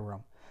generator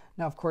room.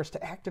 Now, of course,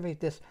 to activate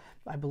this,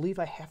 I believe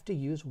I have to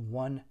use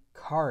one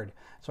card.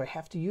 So I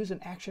have to use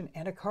an action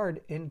and a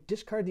card and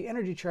discard the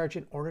energy charge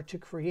in order to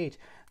create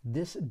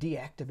this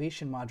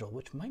deactivation module,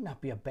 which might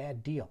not be a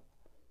bad deal.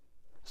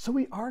 So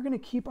we are going to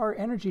keep our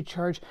energy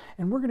charge,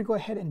 and we're going to go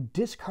ahead and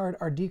discard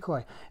our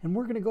decoy. And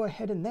we're going to go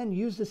ahead and then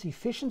use this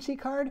efficiency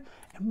card,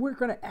 and we're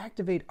going to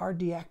activate our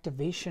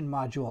deactivation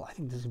module. I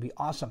think this is going to be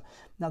awesome.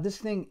 Now this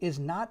thing is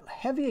not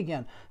heavy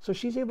again, so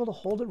she's able to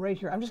hold it right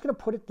here. I'm just going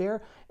to put it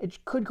there.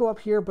 It could go up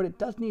here, but it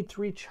does need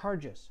 3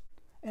 charges.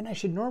 And I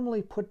should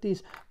normally put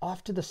these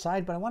off to the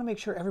side, but I want to make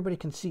sure everybody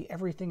can see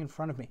everything in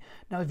front of me.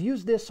 Now I've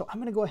used this, so I'm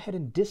going to go ahead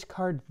and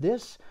discard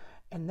this.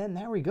 And then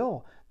there we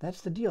go.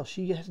 That's the deal.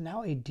 She has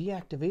now a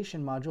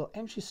deactivation module,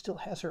 and she still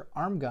has her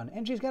arm gun,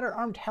 and she's got her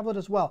arm tablet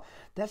as well.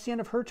 That's the end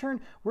of her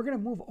turn. We're going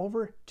to move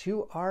over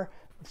to our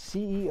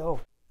CEO.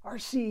 Our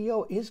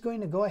CEO is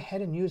going to go ahead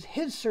and use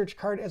his search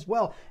card as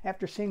well.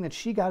 After seeing that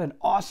she got an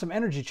awesome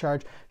energy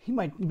charge, he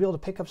might be able to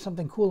pick up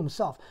something cool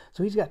himself.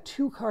 So he's got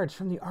 2 cards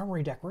from the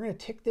armory deck. We're going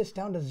to tick this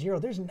down to 0.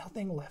 There's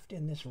nothing left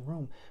in this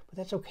room, but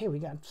that's okay. We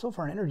got so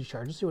far an energy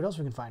charge. Let's see what else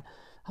we can find.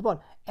 How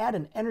about add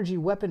an energy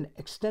weapon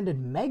extended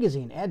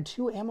magazine? Add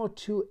 2 ammo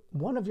to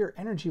one of your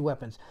energy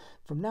weapons.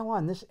 From now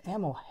on, this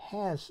ammo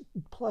has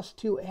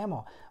 +2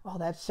 ammo. Oh,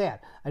 that's sad.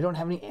 I don't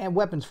have any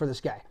weapons for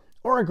this guy.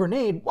 Or a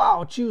grenade.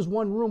 Wow, choose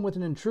one room with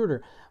an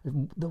intruder.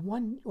 The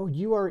one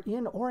you are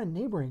in or a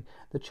neighboring.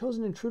 The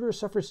chosen intruder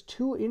suffers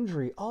 2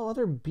 injury. All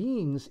other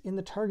beings in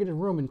the targeted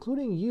room,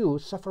 including you,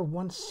 suffer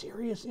 1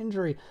 serious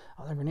injury.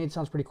 Oh, that grenade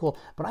sounds pretty cool.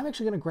 But I'm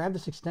actually going to grab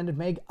this extended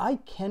mag. I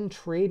can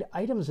trade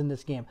items in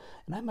this game.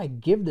 And I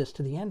might give this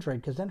to the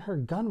android, because then her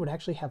gun would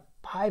actually have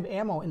 5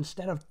 ammo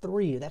instead of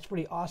 3. That's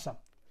pretty awesome.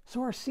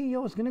 So our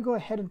CEO is going to go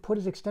ahead and put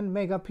his extended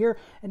mag up here,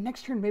 and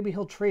next turn maybe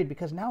he'll trade,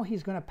 because now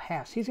he's going to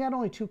pass. He's got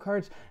only 2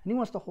 cards, and he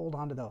wants to hold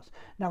on to those.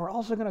 Now we're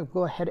also going to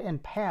go ahead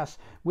and pass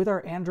with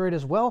our android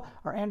as well.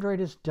 Our android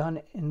is done,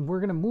 and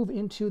we're going to move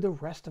into the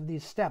rest of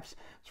these steps.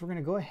 So we're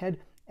going to go ahead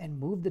and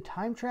move the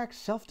time track,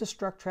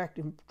 self-destruct track,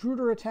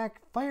 intruder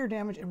attack, fire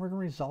damage, and we're going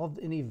to resolve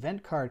an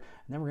event card,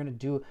 and then we're going to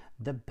do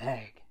the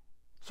bag.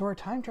 So our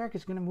time track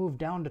is going to move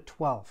down to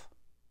 12.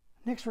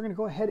 Next, we're going to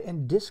go ahead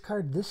and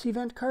discard this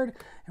event card,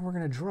 and we're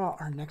going to draw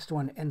our next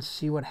one and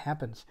see what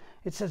happens.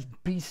 It says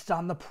Beasts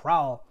on the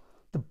Prowl.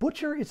 The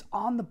butcher is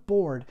on the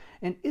board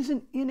and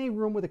isn't in a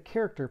room with a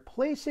character.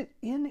 Place it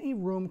in a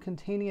room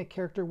containing a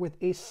character with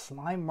a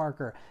slime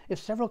marker. If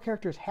several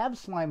characters have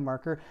slime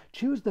marker,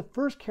 choose the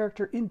first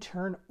character in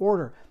turn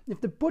order.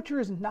 If the butcher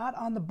is not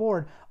on the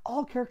board,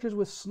 all characters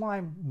with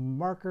slime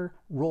marker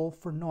roll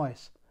for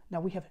noise.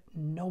 Now we have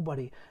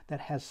nobody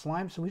that has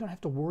slime, so we don't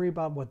have to worry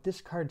about what this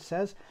card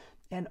says.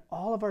 And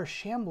all of our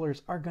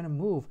shamblers are going to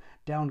move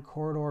down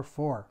corridor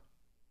 4.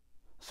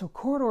 So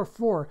corridor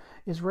 4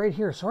 is right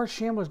here. So our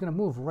shambler is going to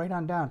move right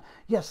on down.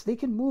 Yes, they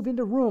can move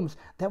into rooms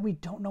that we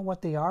don't know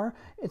what they are.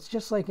 It's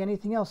just like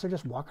anything else. They're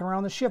just walking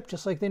around the ship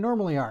just like they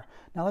normally are.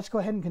 Now let's go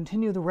ahead and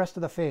continue the rest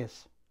of the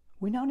phase.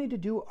 We now need to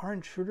do our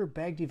intruder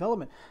bag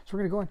development. So we're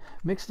going to go and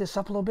mix this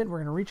up a little bit. We're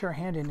going to reach our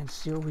hand in and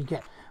see what we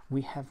get.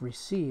 We have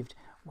received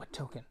what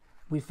token?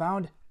 We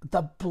found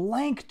the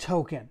blank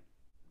token.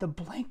 The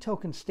blank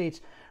token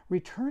states,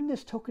 return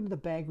this token to the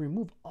bag,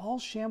 remove all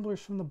shamblers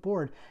from the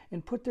board,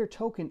 and put their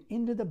token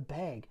into the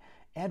bag.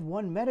 Add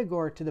 1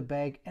 Metagore to the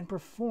bag and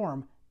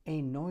perform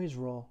a noise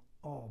roll.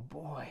 Oh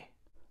boy.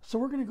 So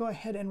we're going to go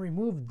ahead and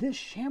remove this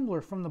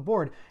shambler from the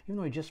board, even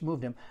though we just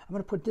moved him. I'm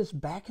going to put this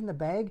back in the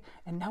bag,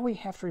 and now we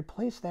have to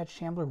replace that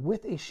shambler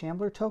with a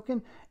shambler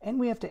token, and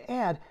we have to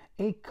add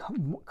a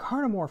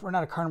carnamorph, or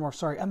not a carnamorph,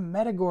 sorry, a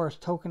Metagore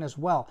token as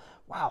well.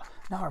 Wow,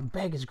 now our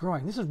bag is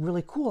growing. This is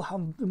really cool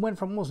how it went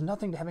from almost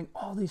nothing to having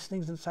all these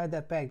things inside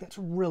that bag. That's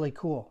really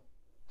cool.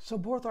 So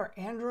both our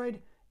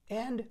android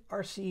and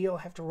our CEO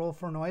have to roll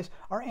for noise.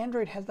 Our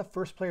android has the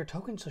first player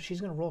token, so she's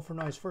going to roll for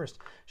noise first.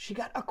 She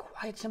got a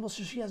quiet symbol,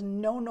 so she has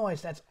no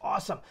noise. That's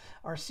awesome.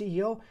 Our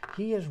CEO,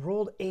 he has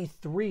rolled a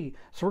 3.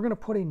 So we're going to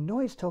put a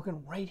noise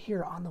token right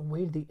here on the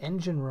way to the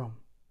engine room.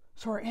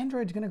 So our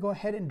android's going to go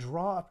ahead and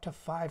draw up to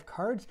 5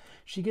 cards.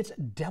 She gets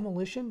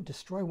Demolition,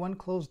 destroy 1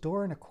 closed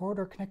door in a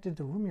corridor connected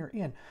to the room you're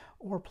in,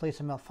 or place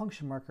a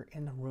malfunction marker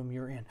in the room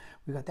you're in.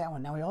 We got that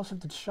one. Now we also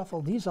have to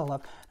shuffle these all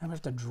up, and we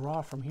have to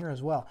draw from here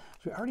as well.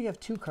 So we already have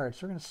 2 cards,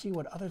 so we're going to see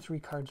what other 3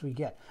 cards we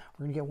get.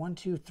 We're going to get 1,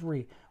 2,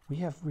 3. We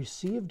have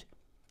received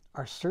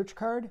our search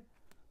card,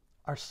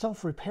 our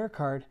self-repair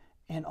card,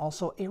 and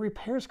also a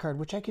repairs card,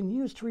 which I can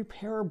use to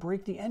repair or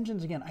break the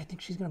engines again. I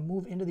think she's going to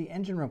move into the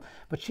engine room,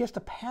 but she has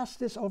to pass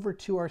this over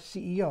to our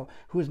CEO,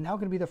 who is now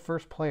going to be the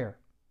first player.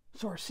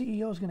 So our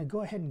CEO is going to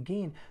go ahead and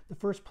gain the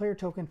first player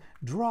token,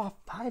 draw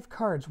 5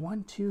 cards.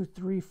 1, 2,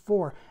 3,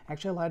 4.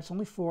 Actually, I lied, it's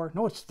only 4.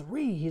 No, it's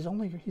 3. He's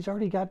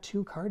already got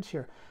 2 cards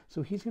here.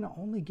 So he's going to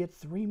only get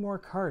 3 more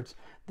cards.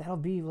 That'll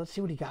be, let's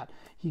see what he got.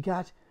 He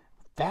got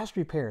fast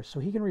repairs, so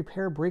he can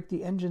repair, break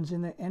the engines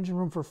in the engine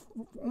room for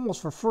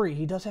almost for free.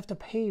 He does have to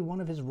pay one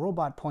of his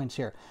robot points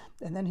here.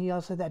 And then he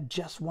also had that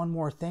just one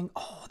more thing.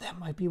 Oh, that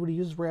might be what he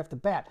uses right off the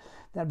bat.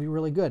 That'd be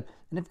really good.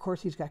 And of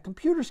course, he's got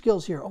computer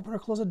skills here. Open or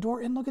close a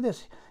door, and look at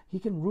this. He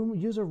can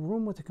use a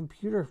room with a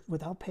computer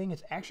without paying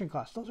its action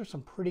costs. Those are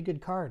some pretty good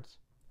cards.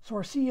 So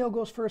our CEO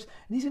goes first,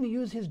 and he's going to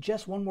use his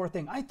just one more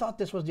thing. I thought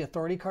this was the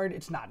authority card.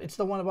 It's not. It's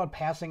the one about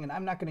passing, and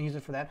I'm not going to use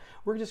it for that.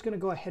 We're just going to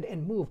go ahead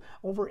and move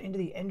over into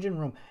the engine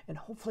room, and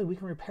hopefully we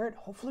can repair it.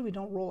 Hopefully we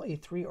don't roll a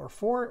 3 or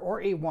 4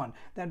 or a 1.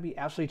 That'd be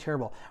absolutely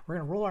terrible. We're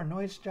going to roll our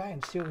noise die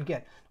and see what we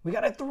get. We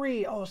got a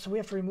 3. Oh, so we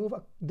have to remove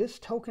this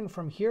token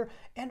from here,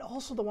 and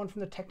also the one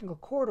from the technical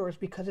corridors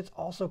because it's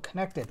also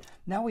connected.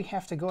 Now we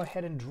have to go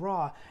ahead and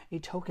draw a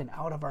token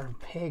out of our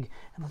pig,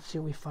 and let's see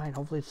what we find.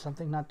 Hopefully it's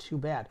something not too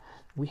bad.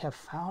 We have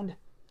found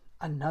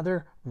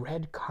another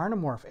red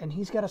carnamorph, and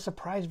he's got a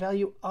surprise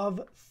value of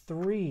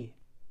 3.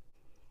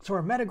 So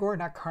our Metagore,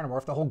 not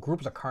carnamorph, the whole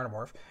group is a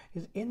carnamorph,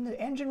 is in the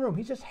engine room.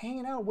 He's just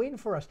hanging out waiting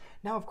for us.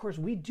 Now, of course,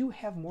 we do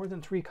have more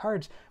than 3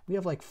 cards. We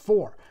have like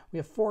 4. We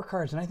have 4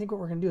 cards, and I think what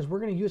we're going to do is we're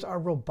going to use our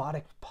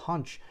robotic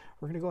punch.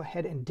 We're going to go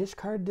ahead and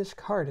discard this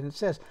card, and it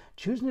says,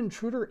 choose an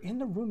intruder in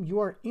the room you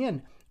are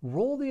in.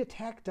 Roll the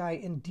attack die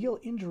and deal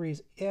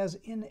injuries as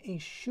in a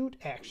shoot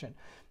action.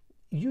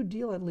 You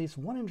deal at least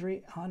 1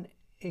 injury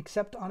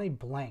except on a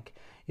blank.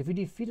 If you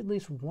defeat at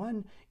least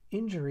 1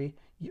 injury,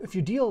 if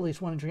you deal at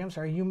least 1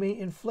 injury, you may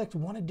inflict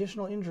 1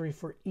 additional injury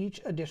for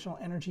each additional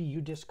energy you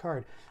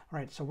discard. All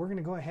right, so we're going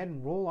to go ahead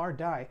and roll our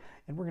die,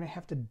 and we're going to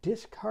have to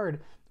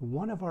discard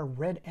one of our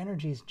red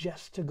energies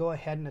just to go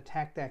ahead and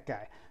attack that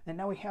guy. And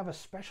now we have a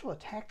special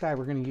attack die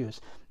we're going to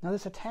use. Now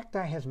this attack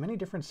die has many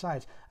different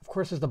sides. Of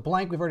course, there's the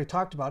blank we've already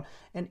talked about,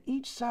 and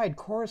each side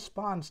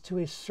corresponds to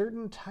a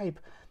certain type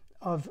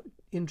of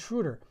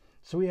intruder.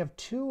 So we have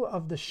 2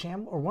 of the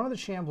one of the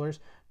Shamblers,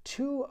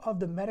 2 of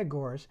the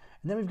Metagores,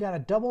 and then we've got a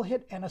double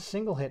hit and a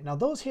single hit. Now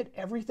those hit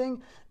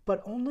everything,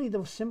 but only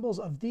the symbols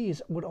of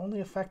these would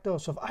only affect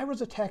those. So if I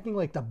was attacking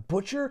like the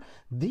Butcher,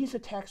 these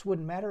attacks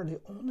wouldn't matter.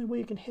 The only way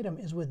you can hit him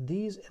is with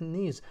these and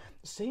these.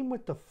 Same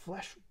with the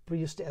Flesh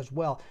Beast as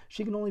well.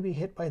 She can only be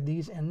hit by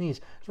these and these.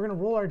 So we're going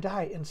to roll our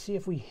die and see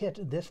if we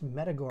hit this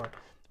Metagore.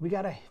 We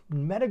got a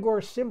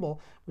Metagore symbol,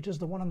 which is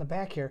the one on the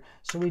back here.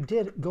 So we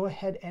did go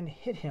ahead and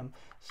hit him.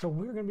 So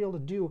we're going to be able to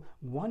do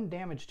 1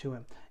 damage to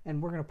him. And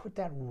we're going to put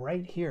that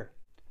right here.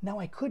 Now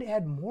I could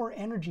add more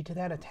energy to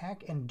that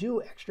attack and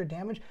do extra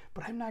damage,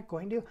 but I'm not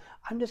going to.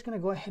 I'm just going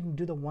to go ahead and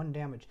do the 1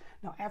 damage.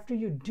 Now after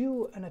you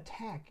do an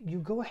attack, you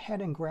go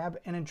ahead and grab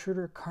an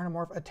Intruder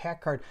Carnamorph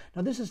attack card.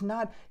 Now this is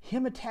not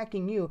him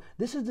attacking you.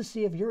 This is to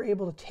see if you're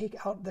able to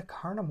take out the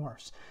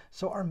Carnamorphs.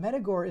 So our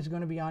Metagore is going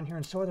to be on here,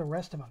 and so are the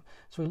rest of them.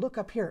 So we look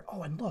up here.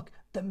 Oh, and look,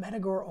 the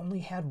Metagore only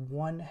had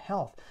 1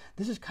 health.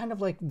 This is kind of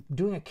like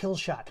doing a kill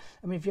shot.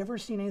 I mean, if you've ever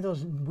seen any of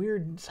those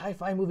weird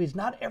sci-fi movies,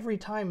 not every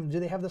time do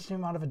they have the same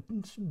amount of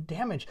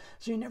damage.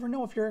 So you never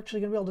know if you're actually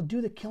going to be able to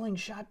do the killing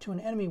shot to an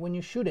enemy when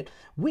you shoot it.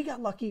 We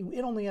got lucky.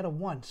 It only had a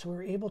 1, so we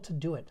were able to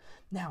do it.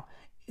 Now,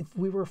 if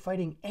we were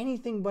fighting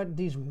anything but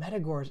these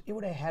Metagores, it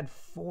would have had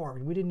 4.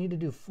 We didn't need to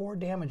do 4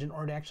 damage in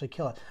order to actually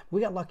kill it.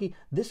 We got lucky.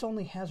 This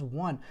only has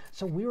 1.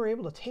 So we were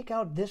able to take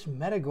out this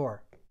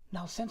Metagore.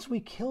 Now, since we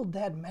killed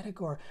that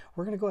Metagore,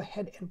 we're going to go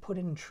ahead and put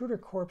an Intruder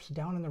Corpse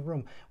down in the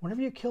room.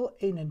 Whenever you kill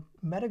a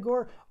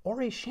Metagore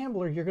or a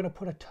Shambler, you're going to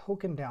put a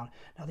token down.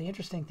 Now, the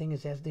interesting thing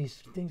is as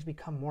these things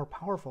become more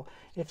powerful,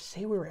 if,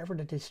 say, we were ever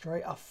to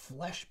destroy a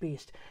Flesh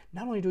Beast,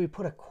 not only do we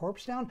put a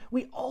corpse down,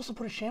 we also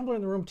put a Shambler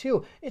in the room,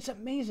 too. It's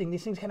amazing.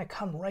 These things kind of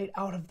come right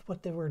out of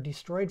what they were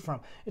destroyed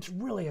from. It's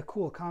really a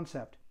cool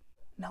concept.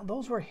 Now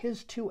those were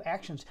his 2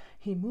 actions.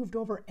 He moved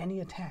over and he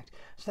attacked.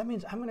 So that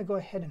means I'm going to go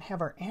ahead and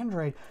have our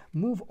android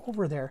move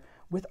over there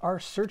with our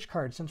search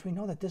card. Since we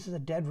know that this is a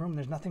dead room,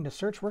 there's nothing to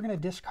search, we're going to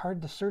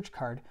discard the search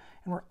card.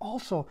 And we're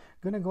also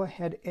going to go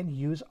ahead and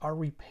use our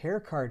repair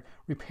card.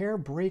 Repair,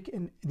 break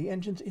in the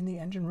engines in the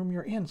engine room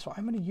you're in. So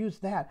I'm going to use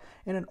that.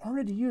 And in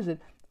order to use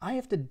it, I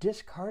have to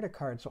discard a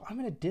card. So I'm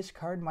going to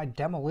discard my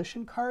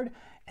demolition card,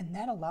 and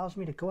that allows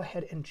me to go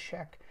ahead and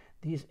check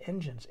these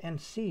engines and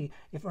see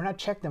if, or not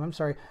check them, I'm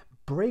sorry,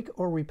 break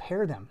or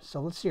repair them.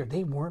 So let's see here,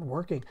 they weren't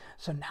working.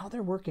 So now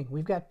they're working.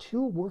 We've got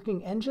 2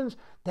 working engines.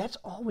 That's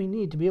all we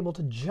need to be able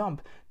to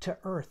jump to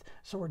Earth.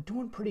 So we're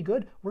doing pretty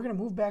good. We're going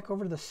to move back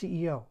over to the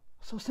CEO.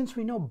 So since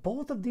we know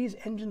both of these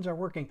engines are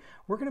working,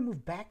 we're going to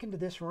move back into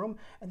this room,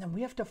 and then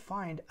we have to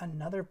find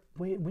another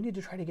way. We need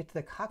to try to get to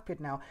the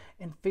cockpit now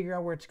and figure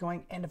out where it's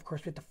going. And of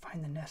course, we have to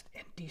find the nest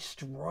and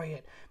destroy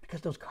it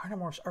because those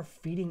carnamorphs are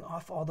feeding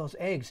off all those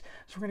eggs.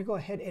 So we're going to go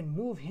ahead and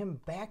move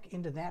him back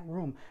into that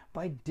room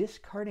by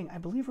discarding. I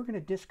believe we're going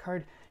to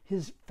discard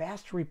his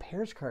fast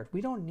repairs card.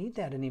 We don't need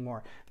that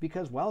anymore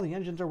because, well, the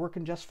engines are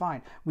working just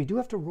fine. We do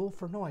have to roll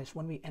for noise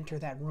when we enter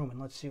that room, and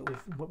let's see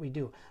what we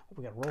do.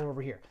 We got to roll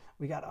over here.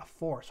 We got a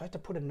 4, so I have to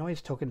put a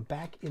noise token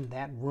back in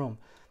that room.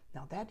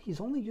 Now that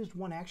he's only used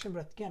one action,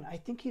 but again, I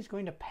think he's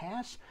going to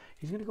pass.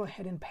 He's going to go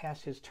ahead and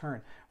pass his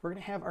turn. We're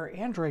going to have our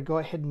android go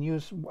ahead and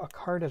use a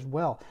card as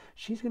well.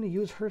 She's going to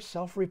use her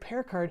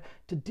self-repair card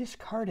to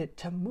discard it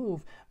to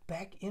move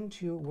back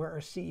into where our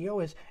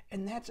CEO is,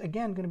 and that's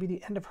again going to be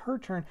the end of her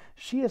turn.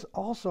 She is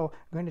also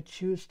going to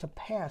choose to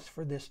pass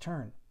for this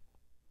turn.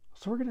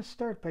 So we're going to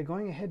start by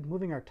going ahead and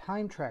moving our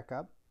time track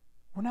up.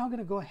 We're now going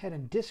to go ahead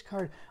and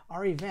discard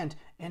our event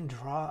and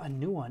draw a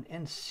new one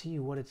and see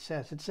what it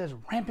says. It says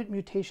Rampant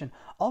Mutation.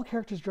 All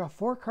characters draw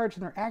 4 cards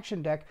in their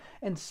action deck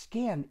and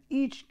scan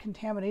each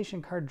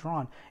contamination card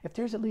drawn. If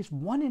there's at least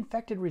one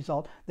infected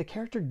result, the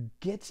character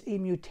gets a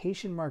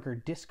mutation marker.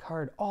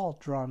 Discard all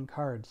drawn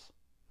cards.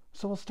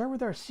 So we'll start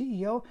with our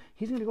CEO.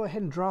 He's going to go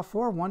ahead and draw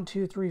 4. 1,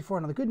 2, 3,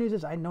 4. Now the good news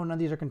is I know none of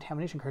these are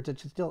contamination cards.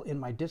 It's still in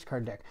my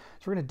discard deck.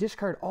 So we're going to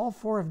discard all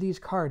 4 of these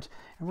cards,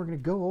 and we're going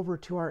to go over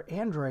to our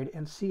android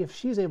and see if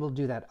she's able to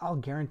do that. I'll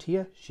guarantee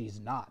you she's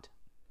not.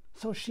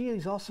 So she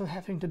is also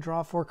having to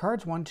draw 4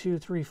 cards. 1, 2,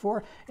 3,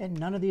 4. And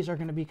none of these are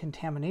going to be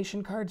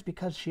contamination cards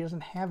because she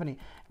doesn't have any.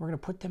 We're going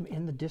to put them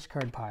in the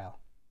discard pile.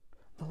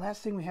 The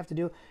last thing we have to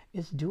do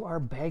is do our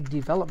bag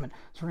development.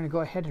 So we're going to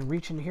go ahead and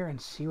reach in here and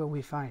see what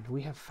we find.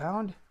 We have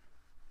found...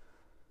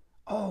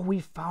 Oh, we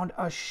found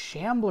a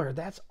shambler.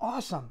 That's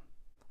awesome.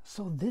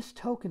 So this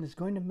token is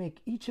going to make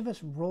each of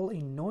us roll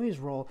a noise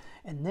roll,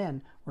 and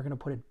then we're going to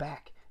put it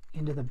back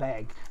into the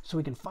bag so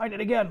we can find it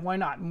again. Why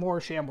not? More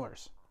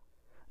shamblers.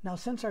 Now,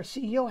 since our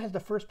CEO has the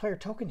first player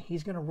token,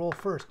 he's going to roll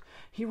first.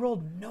 He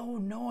rolled no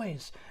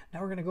noise.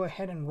 Now we're going to go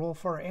ahead and roll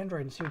for our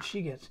android and see what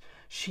she gets.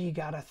 She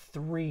got a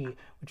 3,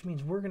 which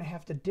means we're going to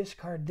have to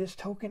discard this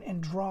token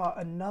and draw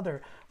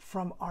another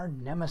from our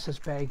Nemesis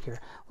bag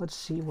here. Let's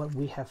see what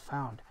we have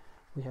found.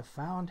 We have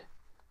found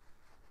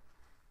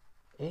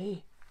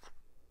a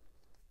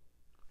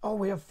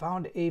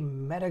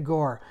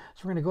Metagore.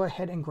 So we're going to go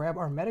ahead and grab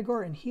our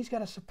Metagore, and he's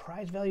got a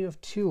surprise value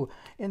of 2.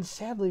 And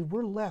sadly,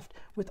 we're left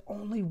with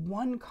only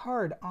 1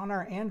 card on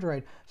our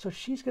android, so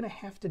she's going to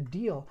have to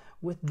deal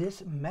with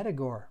this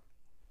Metagore.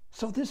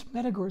 So this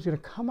Metagore is going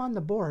to come on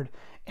the board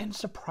and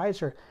surprise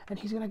her, and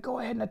he's going to go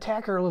ahead and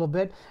attack her a little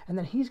bit, and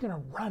then he's going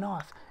to run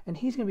off, and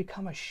he's going to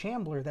become a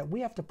shambler that we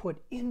have to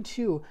put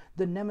into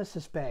the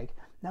Nemesis bag.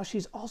 Now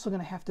she's also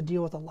going to have to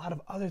deal with a lot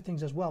of other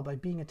things as well by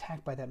being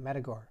attacked by that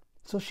Metagore.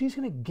 So she's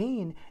going to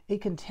gain a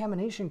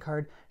contamination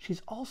card.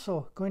 She's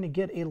also going to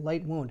get a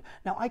light wound.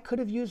 Now I could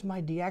have used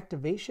my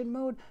deactivation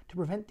mode to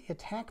prevent the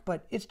attack,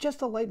 but it's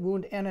just a light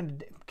wound and a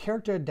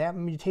character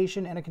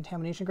mutation and a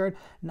contamination card.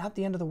 Not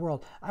the end of the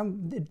world.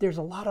 There's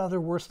a lot of other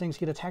worse things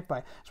to get attacked by.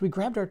 So we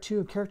grabbed our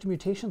 2 character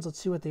mutations. Let's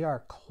see what they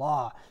are.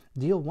 Claw.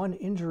 Deal 1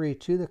 injury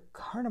to the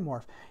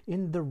carnamorph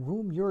in the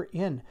room you're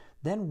in.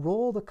 Then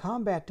roll the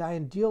combat die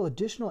and deal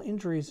additional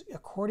injuries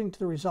according to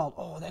the result.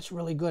 Oh, that's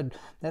really good.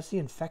 That's the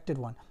infected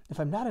one. If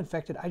I'm not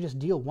infected, I just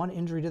deal 1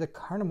 injury to the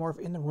carnamorph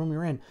in the room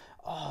you're in.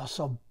 Oh,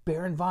 so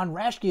Baron von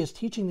Raschke is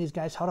teaching these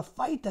guys how to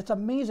fight. That's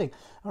amazing.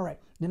 All right,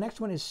 the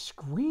next one is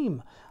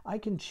Scream. I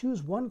can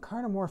choose 1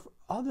 carnamorph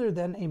other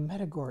than a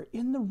Metagore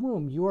in the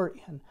room you are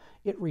in.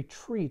 It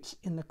retreats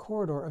in the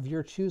corridor of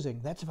your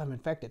choosing. That's if I'm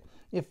infected.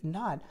 If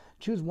not,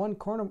 choose 1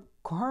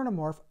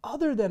 carnamorph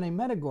other than a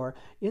Metagore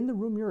in the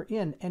room you're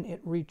in, and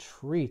it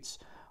retreats.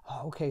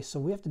 Oh, okay, so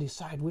we have to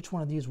decide which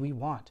one of these we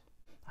want.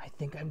 I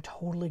think I'm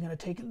totally going to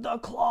take the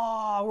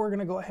Claw. We're going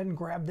to go ahead and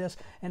grab this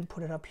and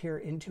put it up here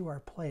into our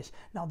place.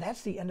 Now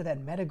that's the end of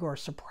that Metagore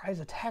surprise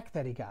attack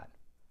that he got.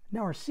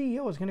 Now our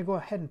CEO is going to go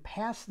ahead and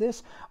pass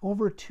this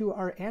over to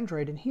our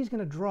android, and he's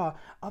going to draw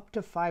up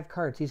to 5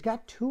 cards. He's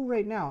got 2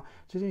 right now,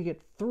 so he's going to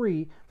get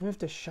 3. We have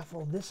to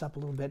shuffle this up a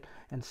little bit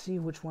and see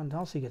which one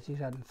else he gets. He's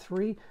got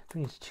 3, he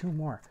needs 2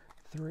 more.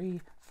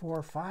 3,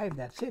 4, 5,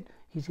 that's it.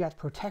 He's got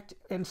Protect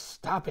and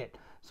Stop It.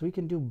 So we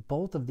can do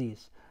both of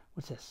these.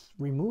 What's this?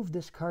 Remove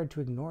this card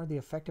to ignore the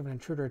effect of an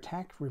intruder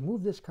attack.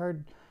 Remove this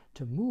card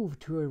to move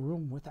to a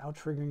room without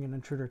triggering an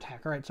intruder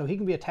attack. All right, so he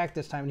can be attacked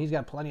this time, and he's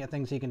got plenty of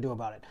things he can do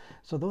about it.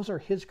 So those are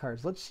his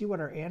cards. Let's see what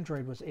our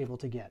android was able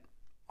to get.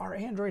 Our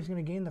android is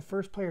going to gain the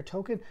first player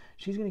token.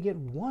 She's going to get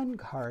 1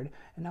 card,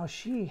 and now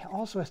she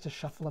also has to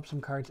shuffle up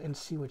some cards and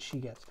see what she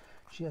gets.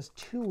 She has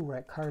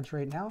 2 cards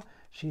right now.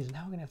 She's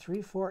now going to have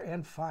 3, 4,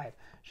 and 5.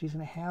 She's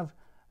going to have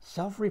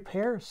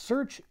Self-Repair,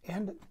 Search,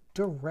 and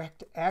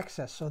Direct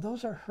Access. So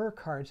those are her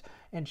cards,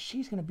 and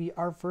she's going to be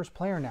our first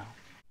player now.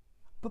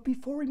 But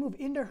before we move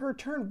into her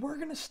turn, we're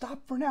going to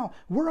stop for now.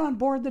 We're on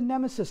board the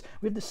Nemesis.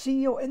 We have the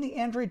CEO and the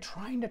android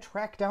trying to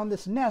track down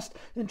this nest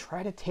and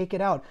try to take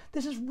it out.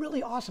 This is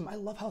really awesome. I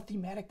love how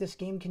thematic this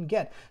game can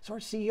get. So our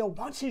CEO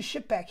wants his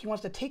ship back. He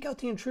wants to take out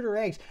the intruder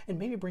eggs and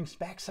maybe brings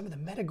back some of the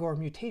Metagore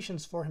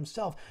mutations for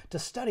himself to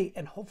study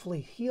and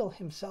hopefully heal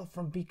himself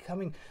from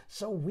becoming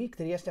so weak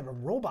that he has to have a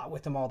robot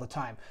with him all the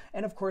time.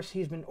 And of course,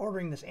 he's been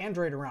ordering this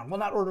android around. Well,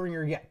 not ordering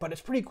her yet, but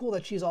it's pretty cool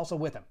that she's also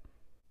with him.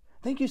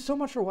 Thank you so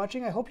much for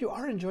watching. I hope you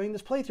are enjoying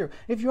this playthrough.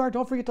 If you are,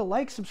 don't forget to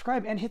like,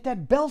 subscribe, and hit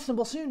that bell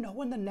symbol so you know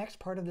when the next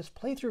part of this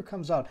playthrough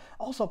comes out.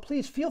 Also,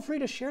 please feel free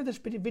to share this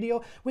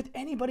video with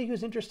anybody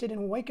who's interested in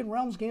Awakened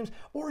Realms games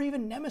or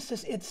even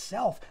Nemesis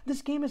itself.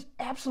 This game is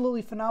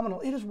absolutely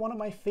phenomenal. It is one of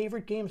my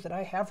favorite games that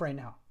I have right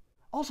now.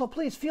 Also,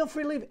 please feel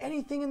free to leave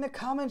anything in the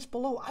comments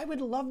below. I would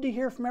love to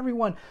hear from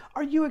everyone.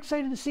 Are you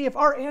excited to see if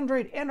our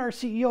android and our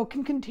CEO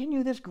can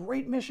continue this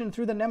great mission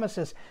through the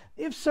Nemesis?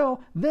 If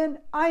so, then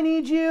I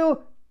need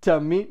you to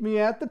meet me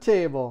at the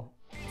table.